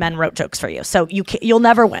they'll say men wrote jokes for you. So you'll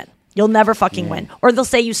never win. You'll never fucking win. Or they'll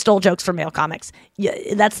say you stole jokes from male comics.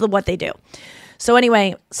 That's what they do. So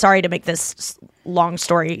anyway, sorry to make this long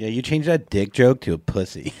story. Yeah, you changed that dick joke to a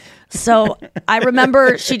pussy. So I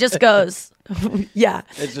remember she just goes, yeah.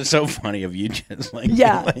 It's just so funny of you just like.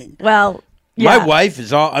 Yeah. Like, well, yeah. My wife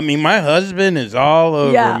is my husband is all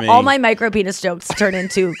over me. All my micro penis jokes turn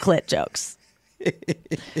into clit jokes.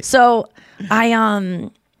 So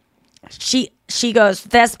she goes,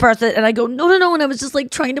 this person. And I go, no. And I was just like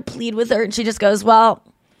trying to plead with her. And she just goes, well,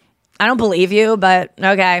 I don't believe you, but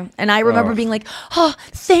okay. And I remember being like, oh,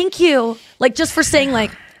 thank you. Like just for saying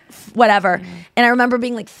like, whatever. And I remember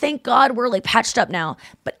being like, thank God we're like patched up now.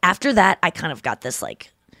 But after that, I kind of got this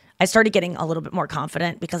like, I started getting a little bit more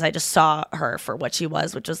confident because I just saw her for what she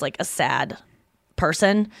was, which was like a sad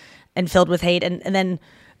person and filled with hate. And then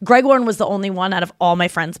Greg Warren was the only one out of all my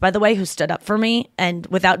friends, by the way, who stood up for me and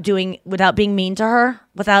without being mean to her,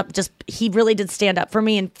 he really did stand up for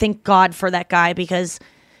me. And thank God for that guy because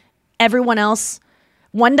everyone else,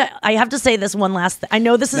 one day, I have to say this one last thing. I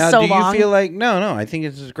know this is so long. Do you feel like, no, I think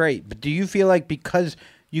this is great. But do you feel like because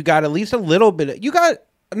you got at least a little bit,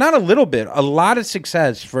 not a little bit, a lot of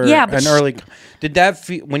success for an early, did that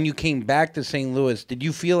feel, when you came back to St. Louis, did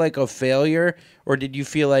you feel like a failure? Or did you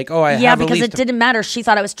feel like, because it didn't matter. She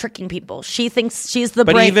thought I was tricking people. She thinks she's the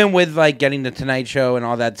But even with like getting the Tonight Show and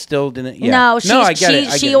all that, still didn't, No, I get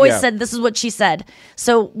it. She always said, this is what she said.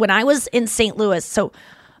 So when I was in St. Louis,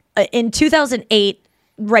 in 2008,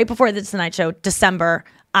 right before the Tonight Show, December,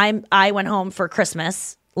 I went home for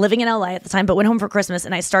Christmas, living in LA at the time, but went home for Christmas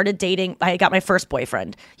and I started dating. I got my first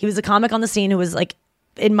boyfriend. He was a comic on the scene who was like,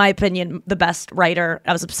 in my opinion, the best writer.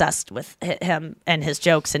 I was obsessed with him and his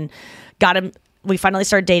jokes and got him. We finally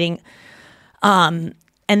started dating. And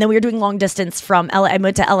then we were doing long distance from LA. I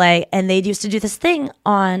moved to LA and they used to do this thing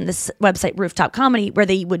on this website, Rooftop Comedy, where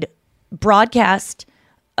they would broadcast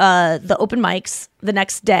the open mics the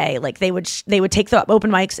next day. Like they would take the open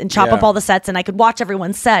mics and chop up all the sets and I could watch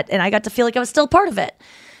everyone's set and I got to feel like I was still part of it.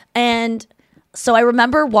 And so I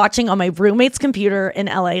remember watching on my roommate's computer in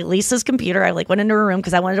LA, Lisa's computer. I like went into her room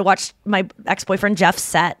because I wanted to watch my ex-boyfriend Jeff's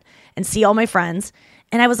set and see all my friends.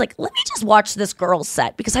 And I was like, let me just watch this girl's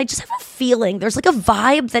set because I just have a feeling there's like a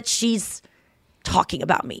vibe that she's talking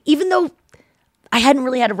about me, even though I hadn't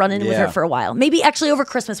really had a run-in with her for a while. Maybe actually over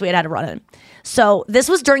Christmas we had a run-in. So this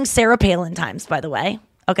was during Sarah Palin times, by the way.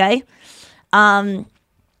 Okay. This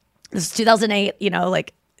is 2008,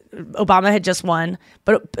 like Obama had just won,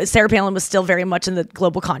 but Sarah Palin was still very much in the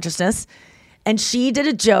global consciousness. And she did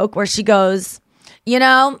a joke where she goes,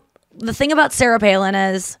 the thing about Sarah Palin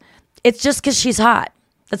is it's just because she's hot.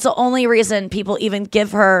 That's the only reason people even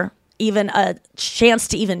give her even a chance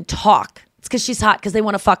to even talk. It's because she's hot, because they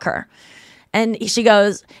want to fuck her. And she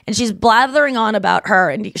goes, and she's blathering on about her.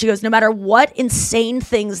 And she goes, no matter what insane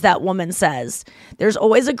things that woman says, there's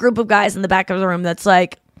always a group of guys in the back of the room that's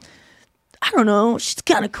like, I don't know, she's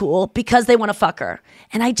kind of cool because they want to fuck her.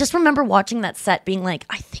 And I just remember watching that set being like,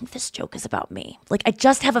 I think this joke is about me. Like, I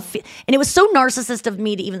just have and it was so narcissist of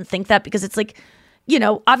me to even think that because it's like,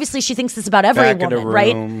 obviously she thinks this about every woman,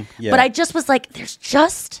 right? Yeah. But I just was like, there's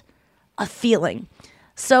just a feeling.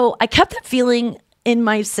 So I kept that feeling in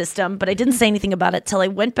my system, but I didn't say anything about it till I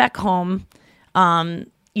went back home,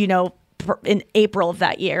 in April of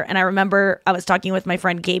that year. And I remember I was talking with my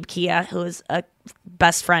friend Gabe Kia, who is a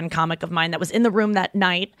best friend comic of mine that was in the room that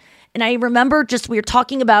night. And I remember we were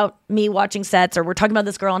talking about me watching sets or we're talking about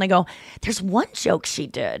this girl and I go, there's one joke she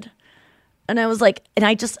did. And I was like,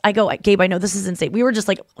 I go, Gabe, I know this is insane. We were just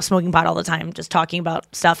like smoking pot all the time, just talking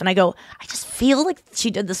about stuff. And I go, I just feel like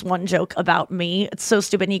she did this one joke about me. It's so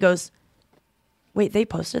stupid. And he goes, wait, they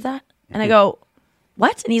posted that? And I go,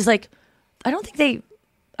 what? And he's like, I don't think they,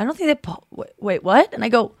 wait, what? And I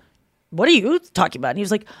go, what are you talking about? And he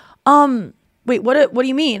was like, wait, what do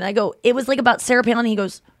you mean? And I go, it was like about Sarah Palin. And he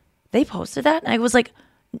goes, they posted that? And I was like,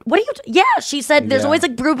 what are you, yeah, she said, there's always a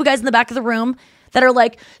group of guys in the back of the room that are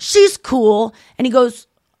like, she's cool. And he goes,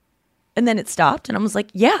 and then it stopped. And I was like,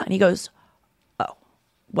 yeah. And he goes, oh,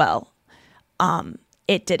 well,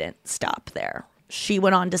 it didn't stop there. She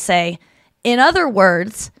went on to say, in other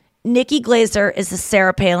words, Nikki Glaser is the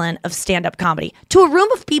Sarah Palin of stand-up comedy. To a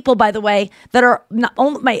room of people, by the way, that are not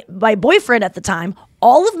only my boyfriend at the time,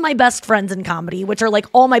 all of my best friends in comedy, which are like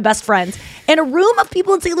all my best friends, and a room of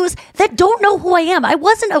people in St. Louis that don't know who I am. I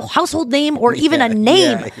wasn't a household name or even a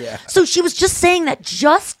name. So she was just saying that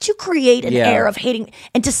just to create an air of hating,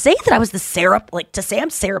 and to say that I was the Sarah, like to say I'm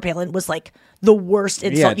Sarah Palin was like the worst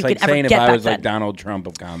insult you could ever get back then. If I was like Donald Trump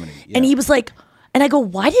of comedy. And he was like, and I go,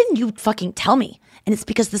 why didn't you fucking tell me? And it's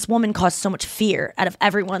because this woman caused so much fear out of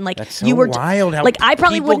everyone. Like That's so you were wild how like I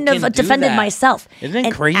probably people wouldn't can have do defended that. myself. Isn't it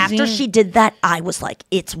and crazy? After she did that, I was like,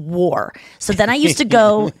 it's war. So then I used to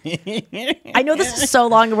go. I know this is so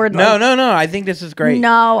long a word. No. I think this is great.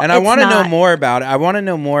 No, and I it's want to know not. more about it. I want to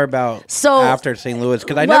know more about after St. Louis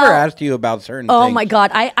because I well, never asked you about certain Oh things. my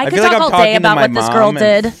God, I could feel talk like I'm all day talking to about my what this girl mom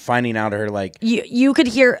and did. Finding out her like You could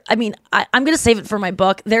hear. I mean, I'm going to save it for my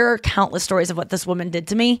book. There are countless stories of what this woman did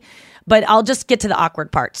to me. But I'll just get to the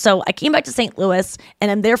awkward part. So I came back to St. Louis and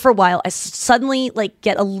I'm there for a while. I suddenly like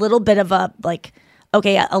get a little bit of a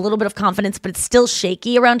little bit of confidence, but it's still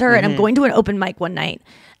shaky around her. And I'm going to an open mic one night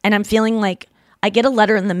and I'm feeling like I get a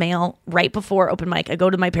letter in the mail right before open mic. I go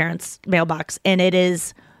to my parents' mailbox and it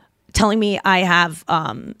is telling me I have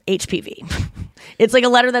HPV. It's like a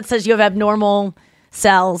letter that says you have abnormal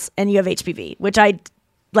cells and you have HPV, which I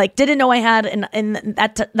like didn't know I had. And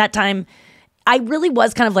that time, I really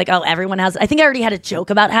was kind of like, oh, everyone has it. I think I already had a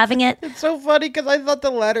joke about having it. It's so funny because I thought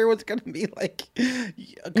the letter was going to be like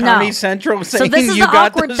Comedy Central saying so this is you the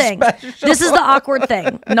got awkward the thing. special. This is the awkward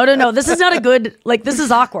thing. No. This is not a good, like, this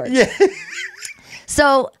is awkward. Yeah.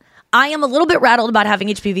 So I am a little bit rattled about having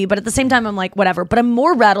HPV, but at the same time, I'm like, whatever. But I'm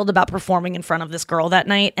more rattled about performing in front of this girl that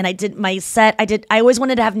night. And I did my set. I always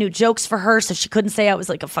wanted to have new jokes for her so she couldn't say I was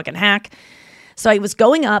like a fucking hack. So I was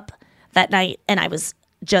going up that night and I was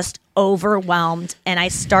just overwhelmed and I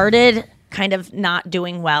started kind of not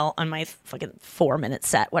doing well on my fucking 4-minute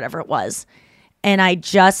set, whatever it was. And I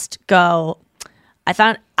just go,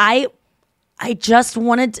 I just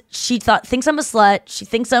wanted, she thinks I'm a slut. She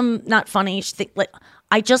thinks I'm not funny.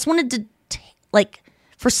 I just wanted to,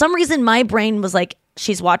 for some reason, my brain was like,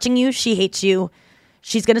 she's watching you. She hates you.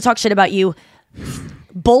 She's going to talk shit about you.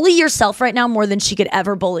 Bully yourself right now more than she could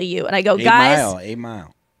ever bully you. And I go, guys. 8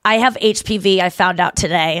 Mile. I have HPV. I found out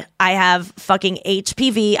today. I have fucking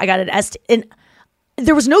HPV. I got an and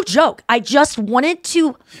there was no joke. I just wanted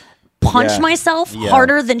to punch myself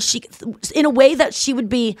harder than she, in a way that she would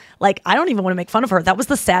be like, I don't even want to make fun of her. That was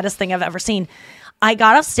the saddest thing I've ever seen. I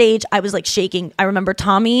got off stage. I was like shaking. I remember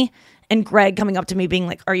Tommy and Greg coming up to me being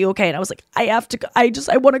like, are you okay? And I was like, I have to go. I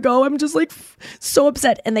want to go. I'm just like so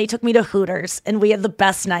upset. And they took me to Hooters and we had the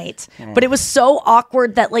best night. But it was so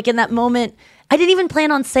awkward that like in that moment, I didn't even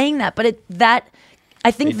plan on saying that, but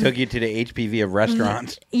I think they took you to the HPV of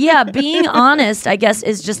restaurants. Yeah, being honest, I guess,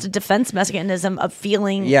 is just a defense mechanism of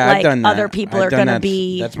feeling like other people are going to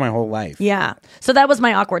be. That's my whole life. Yeah. So that was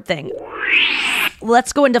my awkward thing.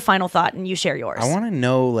 Let's go into final thought and you share yours. I want to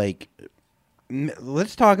know, like,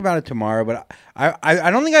 let's talk about it tomorrow, but I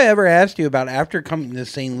don't think I ever asked you about after coming to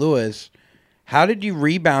St. Louis, how did you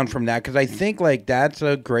rebound from that? Because I think, like, that's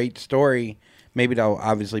a great story. Maybe that'll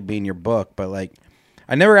obviously be in your book, but like,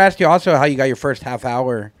 I never asked you also how you got your first half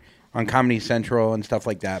hour on Comedy Central and stuff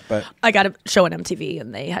like that. But I got a show on MTV,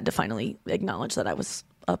 and they had to finally acknowledge that I was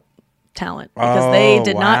a talent because they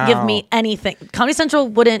did not give me anything. Comedy Central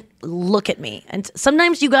wouldn't look at me, and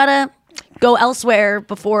sometimes you gotta go elsewhere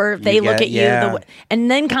before they look at you. And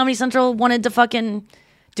then Comedy Central wanted to fucking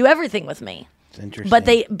do everything with me. It's interesting.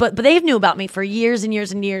 But they knew about me for years and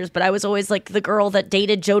years and years. But I was always like the girl that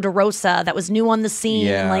dated Joe DeRosa, that was new on the scene,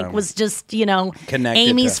 like was just connected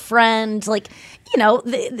Amy's friend. Like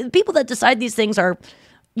the people that decide these things are,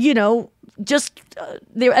 just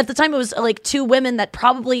at the time it was like two women that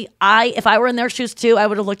probably if I were in their shoes too, I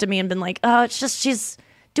would have looked at me and been like, oh, it's just she's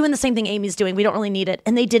doing the same thing Amy's doing. We don't really need it,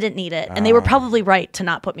 and they didn't need it, and they were probably right to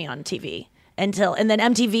not put me on TV. And then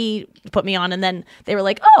MTV put me on, and then they were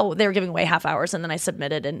like, oh, they were giving away half hours, and then I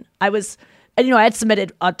submitted, and I was and I had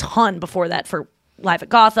submitted a ton before that for Live at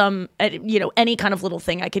Gotham, any kind of little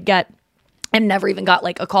thing I could get, and never even got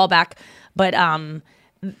like a call back. But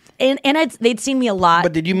they'd seen me a lot.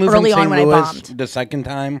 But did you move early from on St. when I Louis bombed the second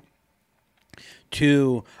time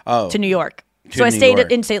to New York? So I stayed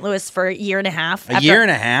in St. Louis for a year and a half. A year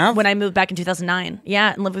and a half? When I moved back in 2009.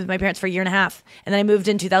 Yeah, and lived with my parents for a year and a half. And then I moved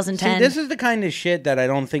in 2010. See, this is the kind of shit that I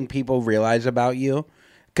don't think people realize about you.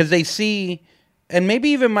 Because they see, and maybe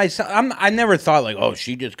even myself, I never thought like, oh,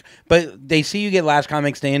 but they see you get Last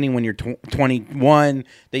Comic Standing when you're 21.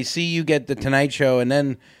 They see you get The Tonight Show. And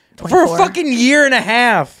then 24. For a fucking year and a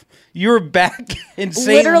half, you were back in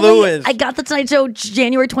St. Louis. I got The Tonight Show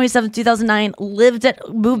January 27th, 2009.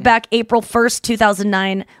 Moved back April 1st,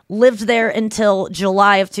 2009. Lived there until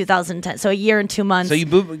July of 2010. So a year and 2 months. So you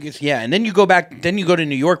moved, and then you go back. Then you go to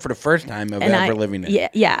New York for the first time of ever living there.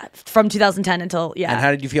 Yeah, from 2010 until And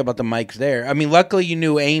how did you feel about the mics there? I mean, luckily you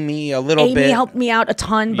knew Amy a little bit. Amy helped me out a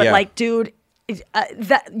ton, but like, dude,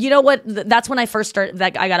 you know what? That's when I first started.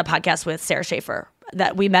 That I got a podcast with Sarah Schaefer.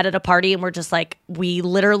 That we met at a party and we're just like, we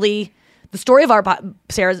literally, the story of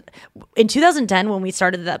Sarah's, in 2010 when we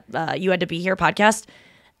started that You Had to Be Here podcast,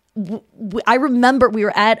 I remember we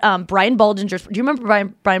were at Brian Baldinger's. Do you remember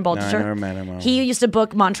Brian Baldinger? No, I never met him. He used to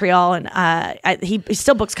book Montreal and he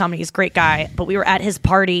still books comedy. He's a great guy. But we were at his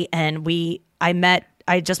party and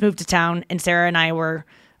I just moved to town and Sarah and I were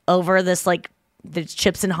over this like the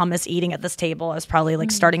chips and hummus eating at this table. I was probably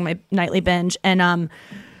like starting my nightly binge and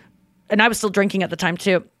I was still drinking at the time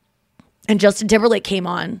too. And Justin Timberlake came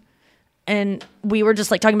on and we were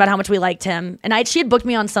just like talking about how much we liked him. And she had booked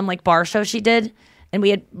me on some like bar show she did. And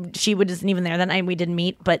she wasn't even there that night. We didn't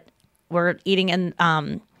meet, but we're eating. And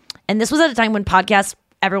this was at a time when podcasts,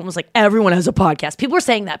 everyone was like, everyone has a podcast. People were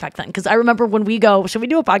saying that back then. Cause I remember when we go, should we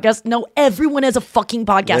do a podcast? No, everyone has a fucking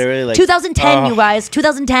podcast. Literally like, 2010, you guys,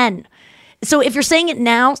 2010. So if you're saying it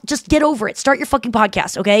now, just get over it. Start your fucking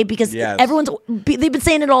podcast, okay? Because they've been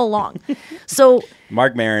saying it all along. So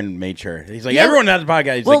Mark Maron made sure. He's like, everyone has a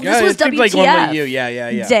podcast. He's like, this was WTF like one with you.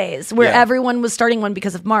 Yeah. Days where everyone was starting one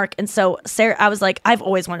because of Mark. And so Sarah, I was like, I've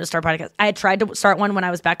always wanted to start a podcast. I had tried to start one when I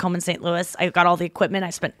was back home in St. Louis. I got all the equipment. I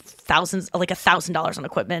spent like $1,000 on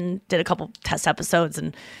equipment, did a couple test episodes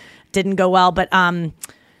and didn't go well. But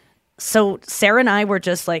so Sarah and I were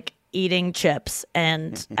just like, eating chips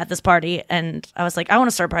and at this party and I was like, I want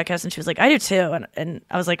to start a podcast and she was like, I do too and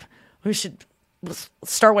I was like, we should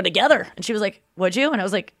start one together and she was like, would you? And I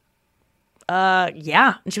was like,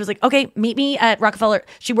 yeah. And she was like, okay, meet me at Rockefeller.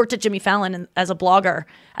 She worked at Jimmy Fallon as a blogger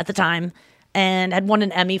at the time and had won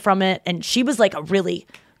an Emmy from it and she was like a really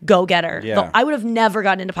go-getter. I would have never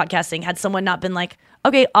gotten into podcasting had someone not been like,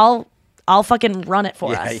 okay, I'll fucking run it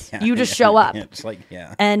for us. You just show up. It's like,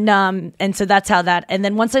 And so that's how that, and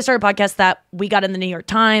then once I started a podcast that we got in the New York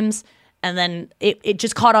Times and then it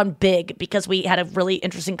just caught on big because we had a really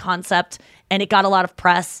interesting concept and it got a lot of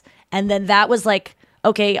press. And then that was like,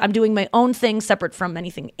 okay, I'm doing my own thing separate from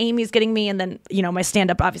anything Amy's getting me. And then, my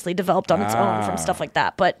stand-up obviously developed on its own from stuff like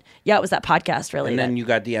that. But yeah, it was that podcast really. And then you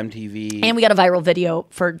got the MTV. And we got a viral video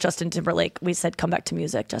for Justin Timberlake. We said, come back to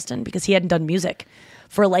music, Justin, because he hadn't done music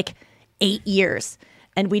for like 8 years.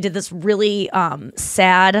 And we did this really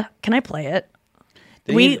sad, can I play it?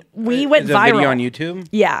 We went viral. Video on YouTube?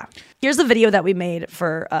 Yeah. Here's the video that we made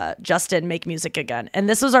for Justin Make Music Again. And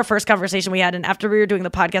this was our first conversation we had. And after we were doing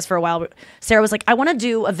the podcast for a while, Sarah was like, I want to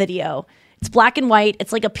do a video. It's black and white.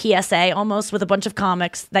 It's like a PSA almost with a bunch of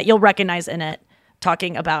comics that you'll recognize in it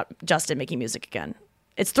talking about Justin making music again.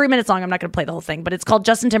 It's 3 minutes long. I'm not going to play the whole thing, but it's called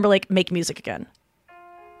Justin Timberlake Make Music Again.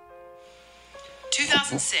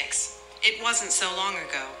 2006. It wasn't so long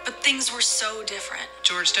ago. But things were so different.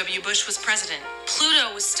 George W. Bush was president.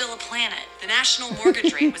 Pluto was still a planet. The national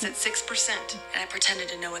mortgage rate was at 6%. And I pretended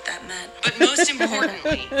to know what that meant. But most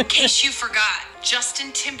importantly, in case you forgot,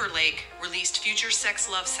 Justin Timberlake released Future Sex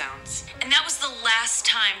Love Sounds. And that was the last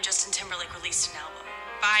time Justin Timberlake released an album.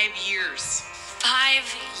 5 years.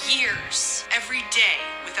 5 years. Every day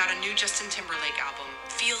without a new Justin Timberlake album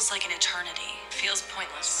feels like an eternity. Feels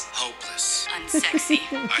pointless. Hopeless. Unsexy.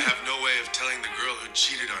 I have no way of telling the girl who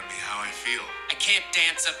cheated on me how I feel. I can't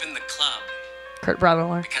dance up in the club. Kurt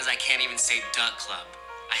Braunohler. Because I can't even say the club.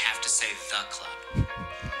 I have to say the club.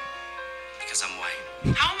 Because I'm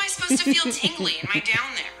white. How am I supposed to feel tingly? Am I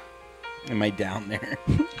down there? Am I down there?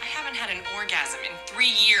 I haven't had an orgasm in 3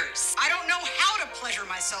 years. I don't know how to pleasure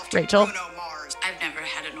myself to Rachel. Bruno Mars. I've never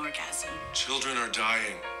had an orgasm. Children are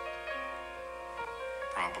dying.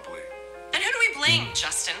 Probably. And who do we blame,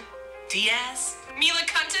 Justin? Diaz? Mila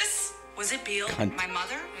Kunis? Was it Beale? Cunt. My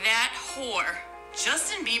mother? That whore.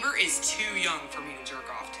 Justin Bieber is too young for me to jerk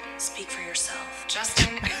off to. Speak for yourself.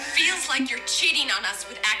 Justin, it feels like you're cheating on us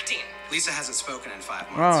with acting. Lisa hasn't spoken in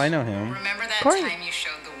 5 months. Oh, I know him. Remember that Corey. time you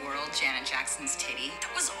showed the world Janet Jackson's titty?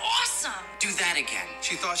 That was awesome. Do that again.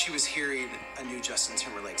 She thought she was hearing a new Justin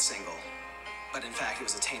Timberlake single, but in fact it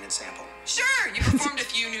was a tainted sample. Sure, you performed a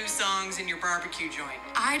few new songs in your barbecue joint.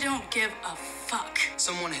 I don't give a fuck.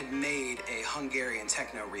 Someone had made a Hungarian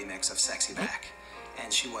techno remix of Sexy Back,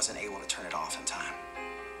 and she wasn't able to turn it off in time.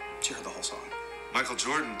 She heard the whole song. Michael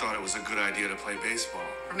Jordan thought it was a good idea to play baseball.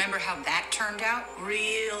 Remember how that turned out?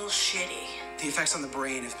 Real shitty. The effects on the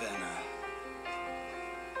brain have been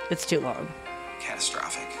It's too long.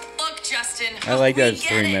 catastrophic. Look, Justin. I like we that it's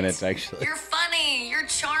get 3 it. minutes, actually. You're funny. You're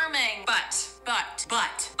charming. Buts.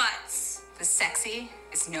 The sexy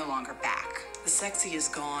is no longer back. The sexy is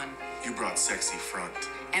gone. You brought sexy front.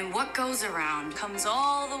 And what goes around comes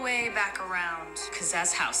all the way back around. Because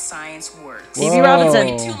that's how science works. Phoebe Robinson.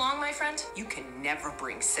 Wait too long, my friend? You can never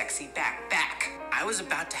bring sexy back. I was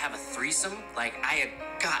about to have a threesome, like I had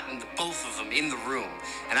gotten the both of them in the room,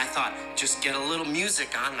 and I thought, just get a little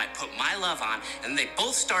music on, and I put My Love on, and they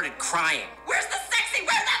both started crying. Where's the sexy?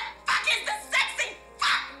 Where the fuck is the sexy?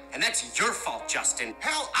 Fuck! And that's your fault, Justin.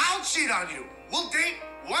 Hell, I'll cheat on you. We'll date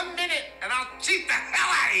 1 minute, and I'll cheat the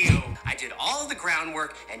hell out of you. I did all of the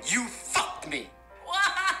groundwork, and you fucked me.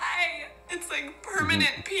 Why? It's like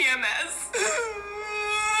permanent PMS.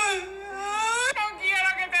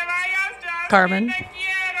 Carmen.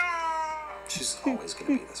 She's always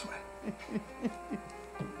gonna be this way.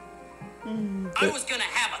 I was gonna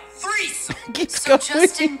have a threesome. So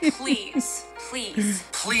Justin, please.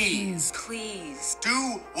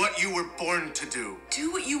 Do what you were born to do.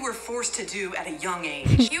 Do what you were forced to do at a young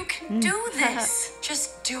age. You can do this.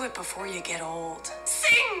 Just do it before you get old.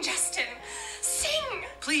 Sing, Justin. Sing.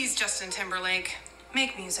 Please, Justin Timberlake,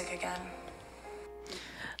 make music again.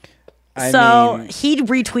 So he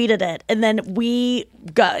retweeted it, and then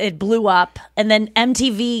it blew up, and then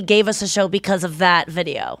MTV gave us a show because of that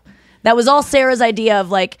video. That was all Sarah's idea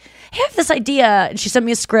of like, hey, I have this idea, and she sent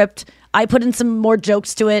me a script. I put in some more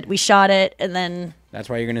jokes to it. We shot it, and then That's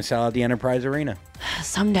why you're going to sell out the Enterprise Arena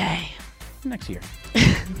someday. next year.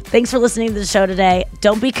 Thanks for listening to the show today.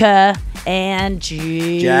 Don't be cuh and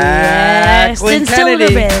Jacqueline Kennedy.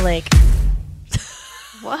 Silverberg.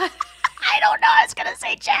 What? I don't know. I was gonna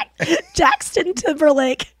say Jackson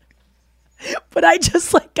Timberlake, but I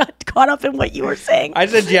just got caught up in what you were saying. I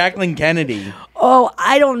said Jacqueline Kennedy. Oh,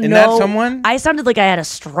 I don't know. Isn't that someone? I sounded like I had a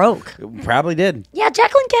stroke. Probably did. Yeah,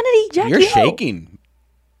 Jacqueline Kennedy. You're shaking.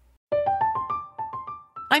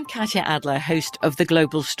 I'm Katya Adler, host of The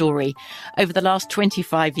Global Story. Over the last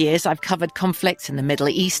 25 years, I've covered conflicts in the Middle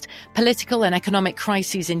East, political and economic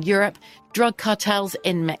crises in Europe, drug cartels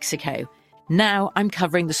in Mexico. Now I'm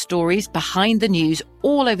covering the stories behind the news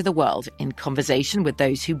all over the world in conversation with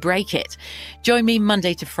those who break it. Join me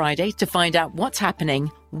Monday to Friday to find out what's happening,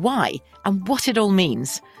 why, and what it all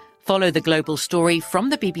means. Follow The Global Story from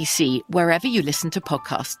the BBC wherever you listen to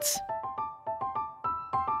podcasts.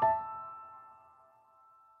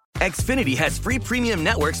 Xfinity has free premium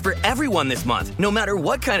networks for everyone this month, no matter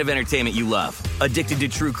what kind of entertainment you love. Addicted to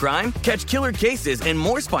true crime? Catch killer cases and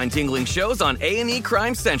more spine-tingling shows on A&E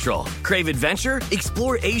Crime Central. Crave adventure?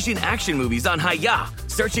 Explore Asian action movies on Hi-Ya.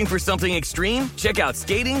 Searching for something extreme? Check out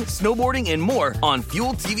skating, snowboarding, and more on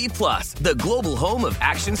Fuel TV Plus, the global home of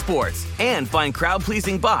action sports. And find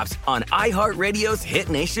crowd-pleasing bops on iHeartRadio's Hit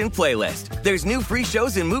Nation playlist. There's new free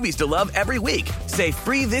shows and movies to love every week. Say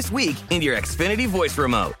free this week in your Xfinity voice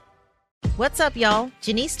remote. What's up, y'all?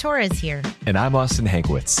 Janice Torres here. And I'm Austin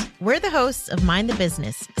Hankwitz. We're the hosts of Mind the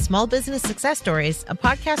Business, Small Business Success Stories, a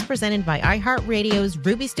podcast presented by iHeartRadio's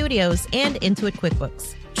Ruby Studios and Intuit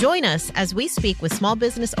QuickBooks. Join us as we speak with small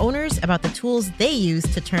business owners about the tools they use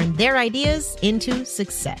to turn their ideas into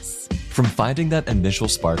success. From finding that initial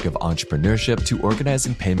spark of entrepreneurship to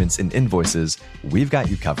organizing payments and invoices, we've got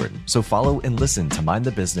you covered. So follow and listen to Mind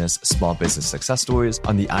the Business, Small Business Success Stories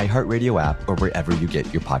on the iHeartRadio app or wherever you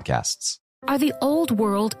get your podcasts. Are the old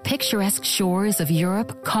world picturesque shores of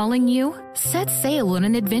Europe calling you? Set sail on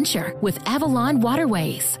an adventure with Avalon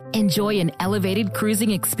Waterways. Enjoy an elevated cruising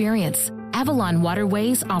experience. Avalon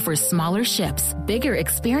Waterways offers smaller ships, bigger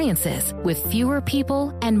experiences, with fewer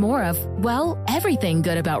people and more of, well, everything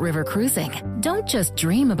good about river cruising. Don't just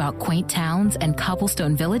dream about quaint towns and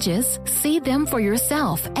cobblestone villages. See them for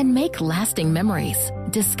yourself and make lasting memories.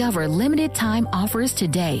 Discover limited time offers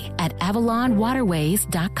today at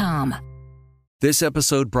AvalonWaterways.com. This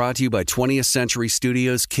episode brought to you by 20th Century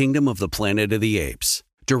Studios' Kingdom of the Planet of the Apes.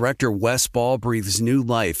 Director Wes Ball breathes new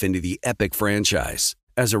life into the epic franchise.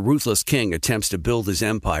 As a ruthless king attempts to build his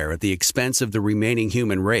empire at the expense of the remaining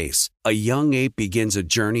human race, a young ape begins a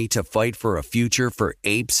journey to fight for a future for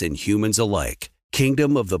apes and humans alike.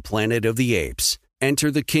 Kingdom of the Planet of the Apes.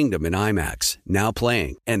 Enter the kingdom in IMAX, now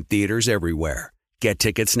playing, and theaters everywhere. Get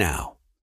tickets now.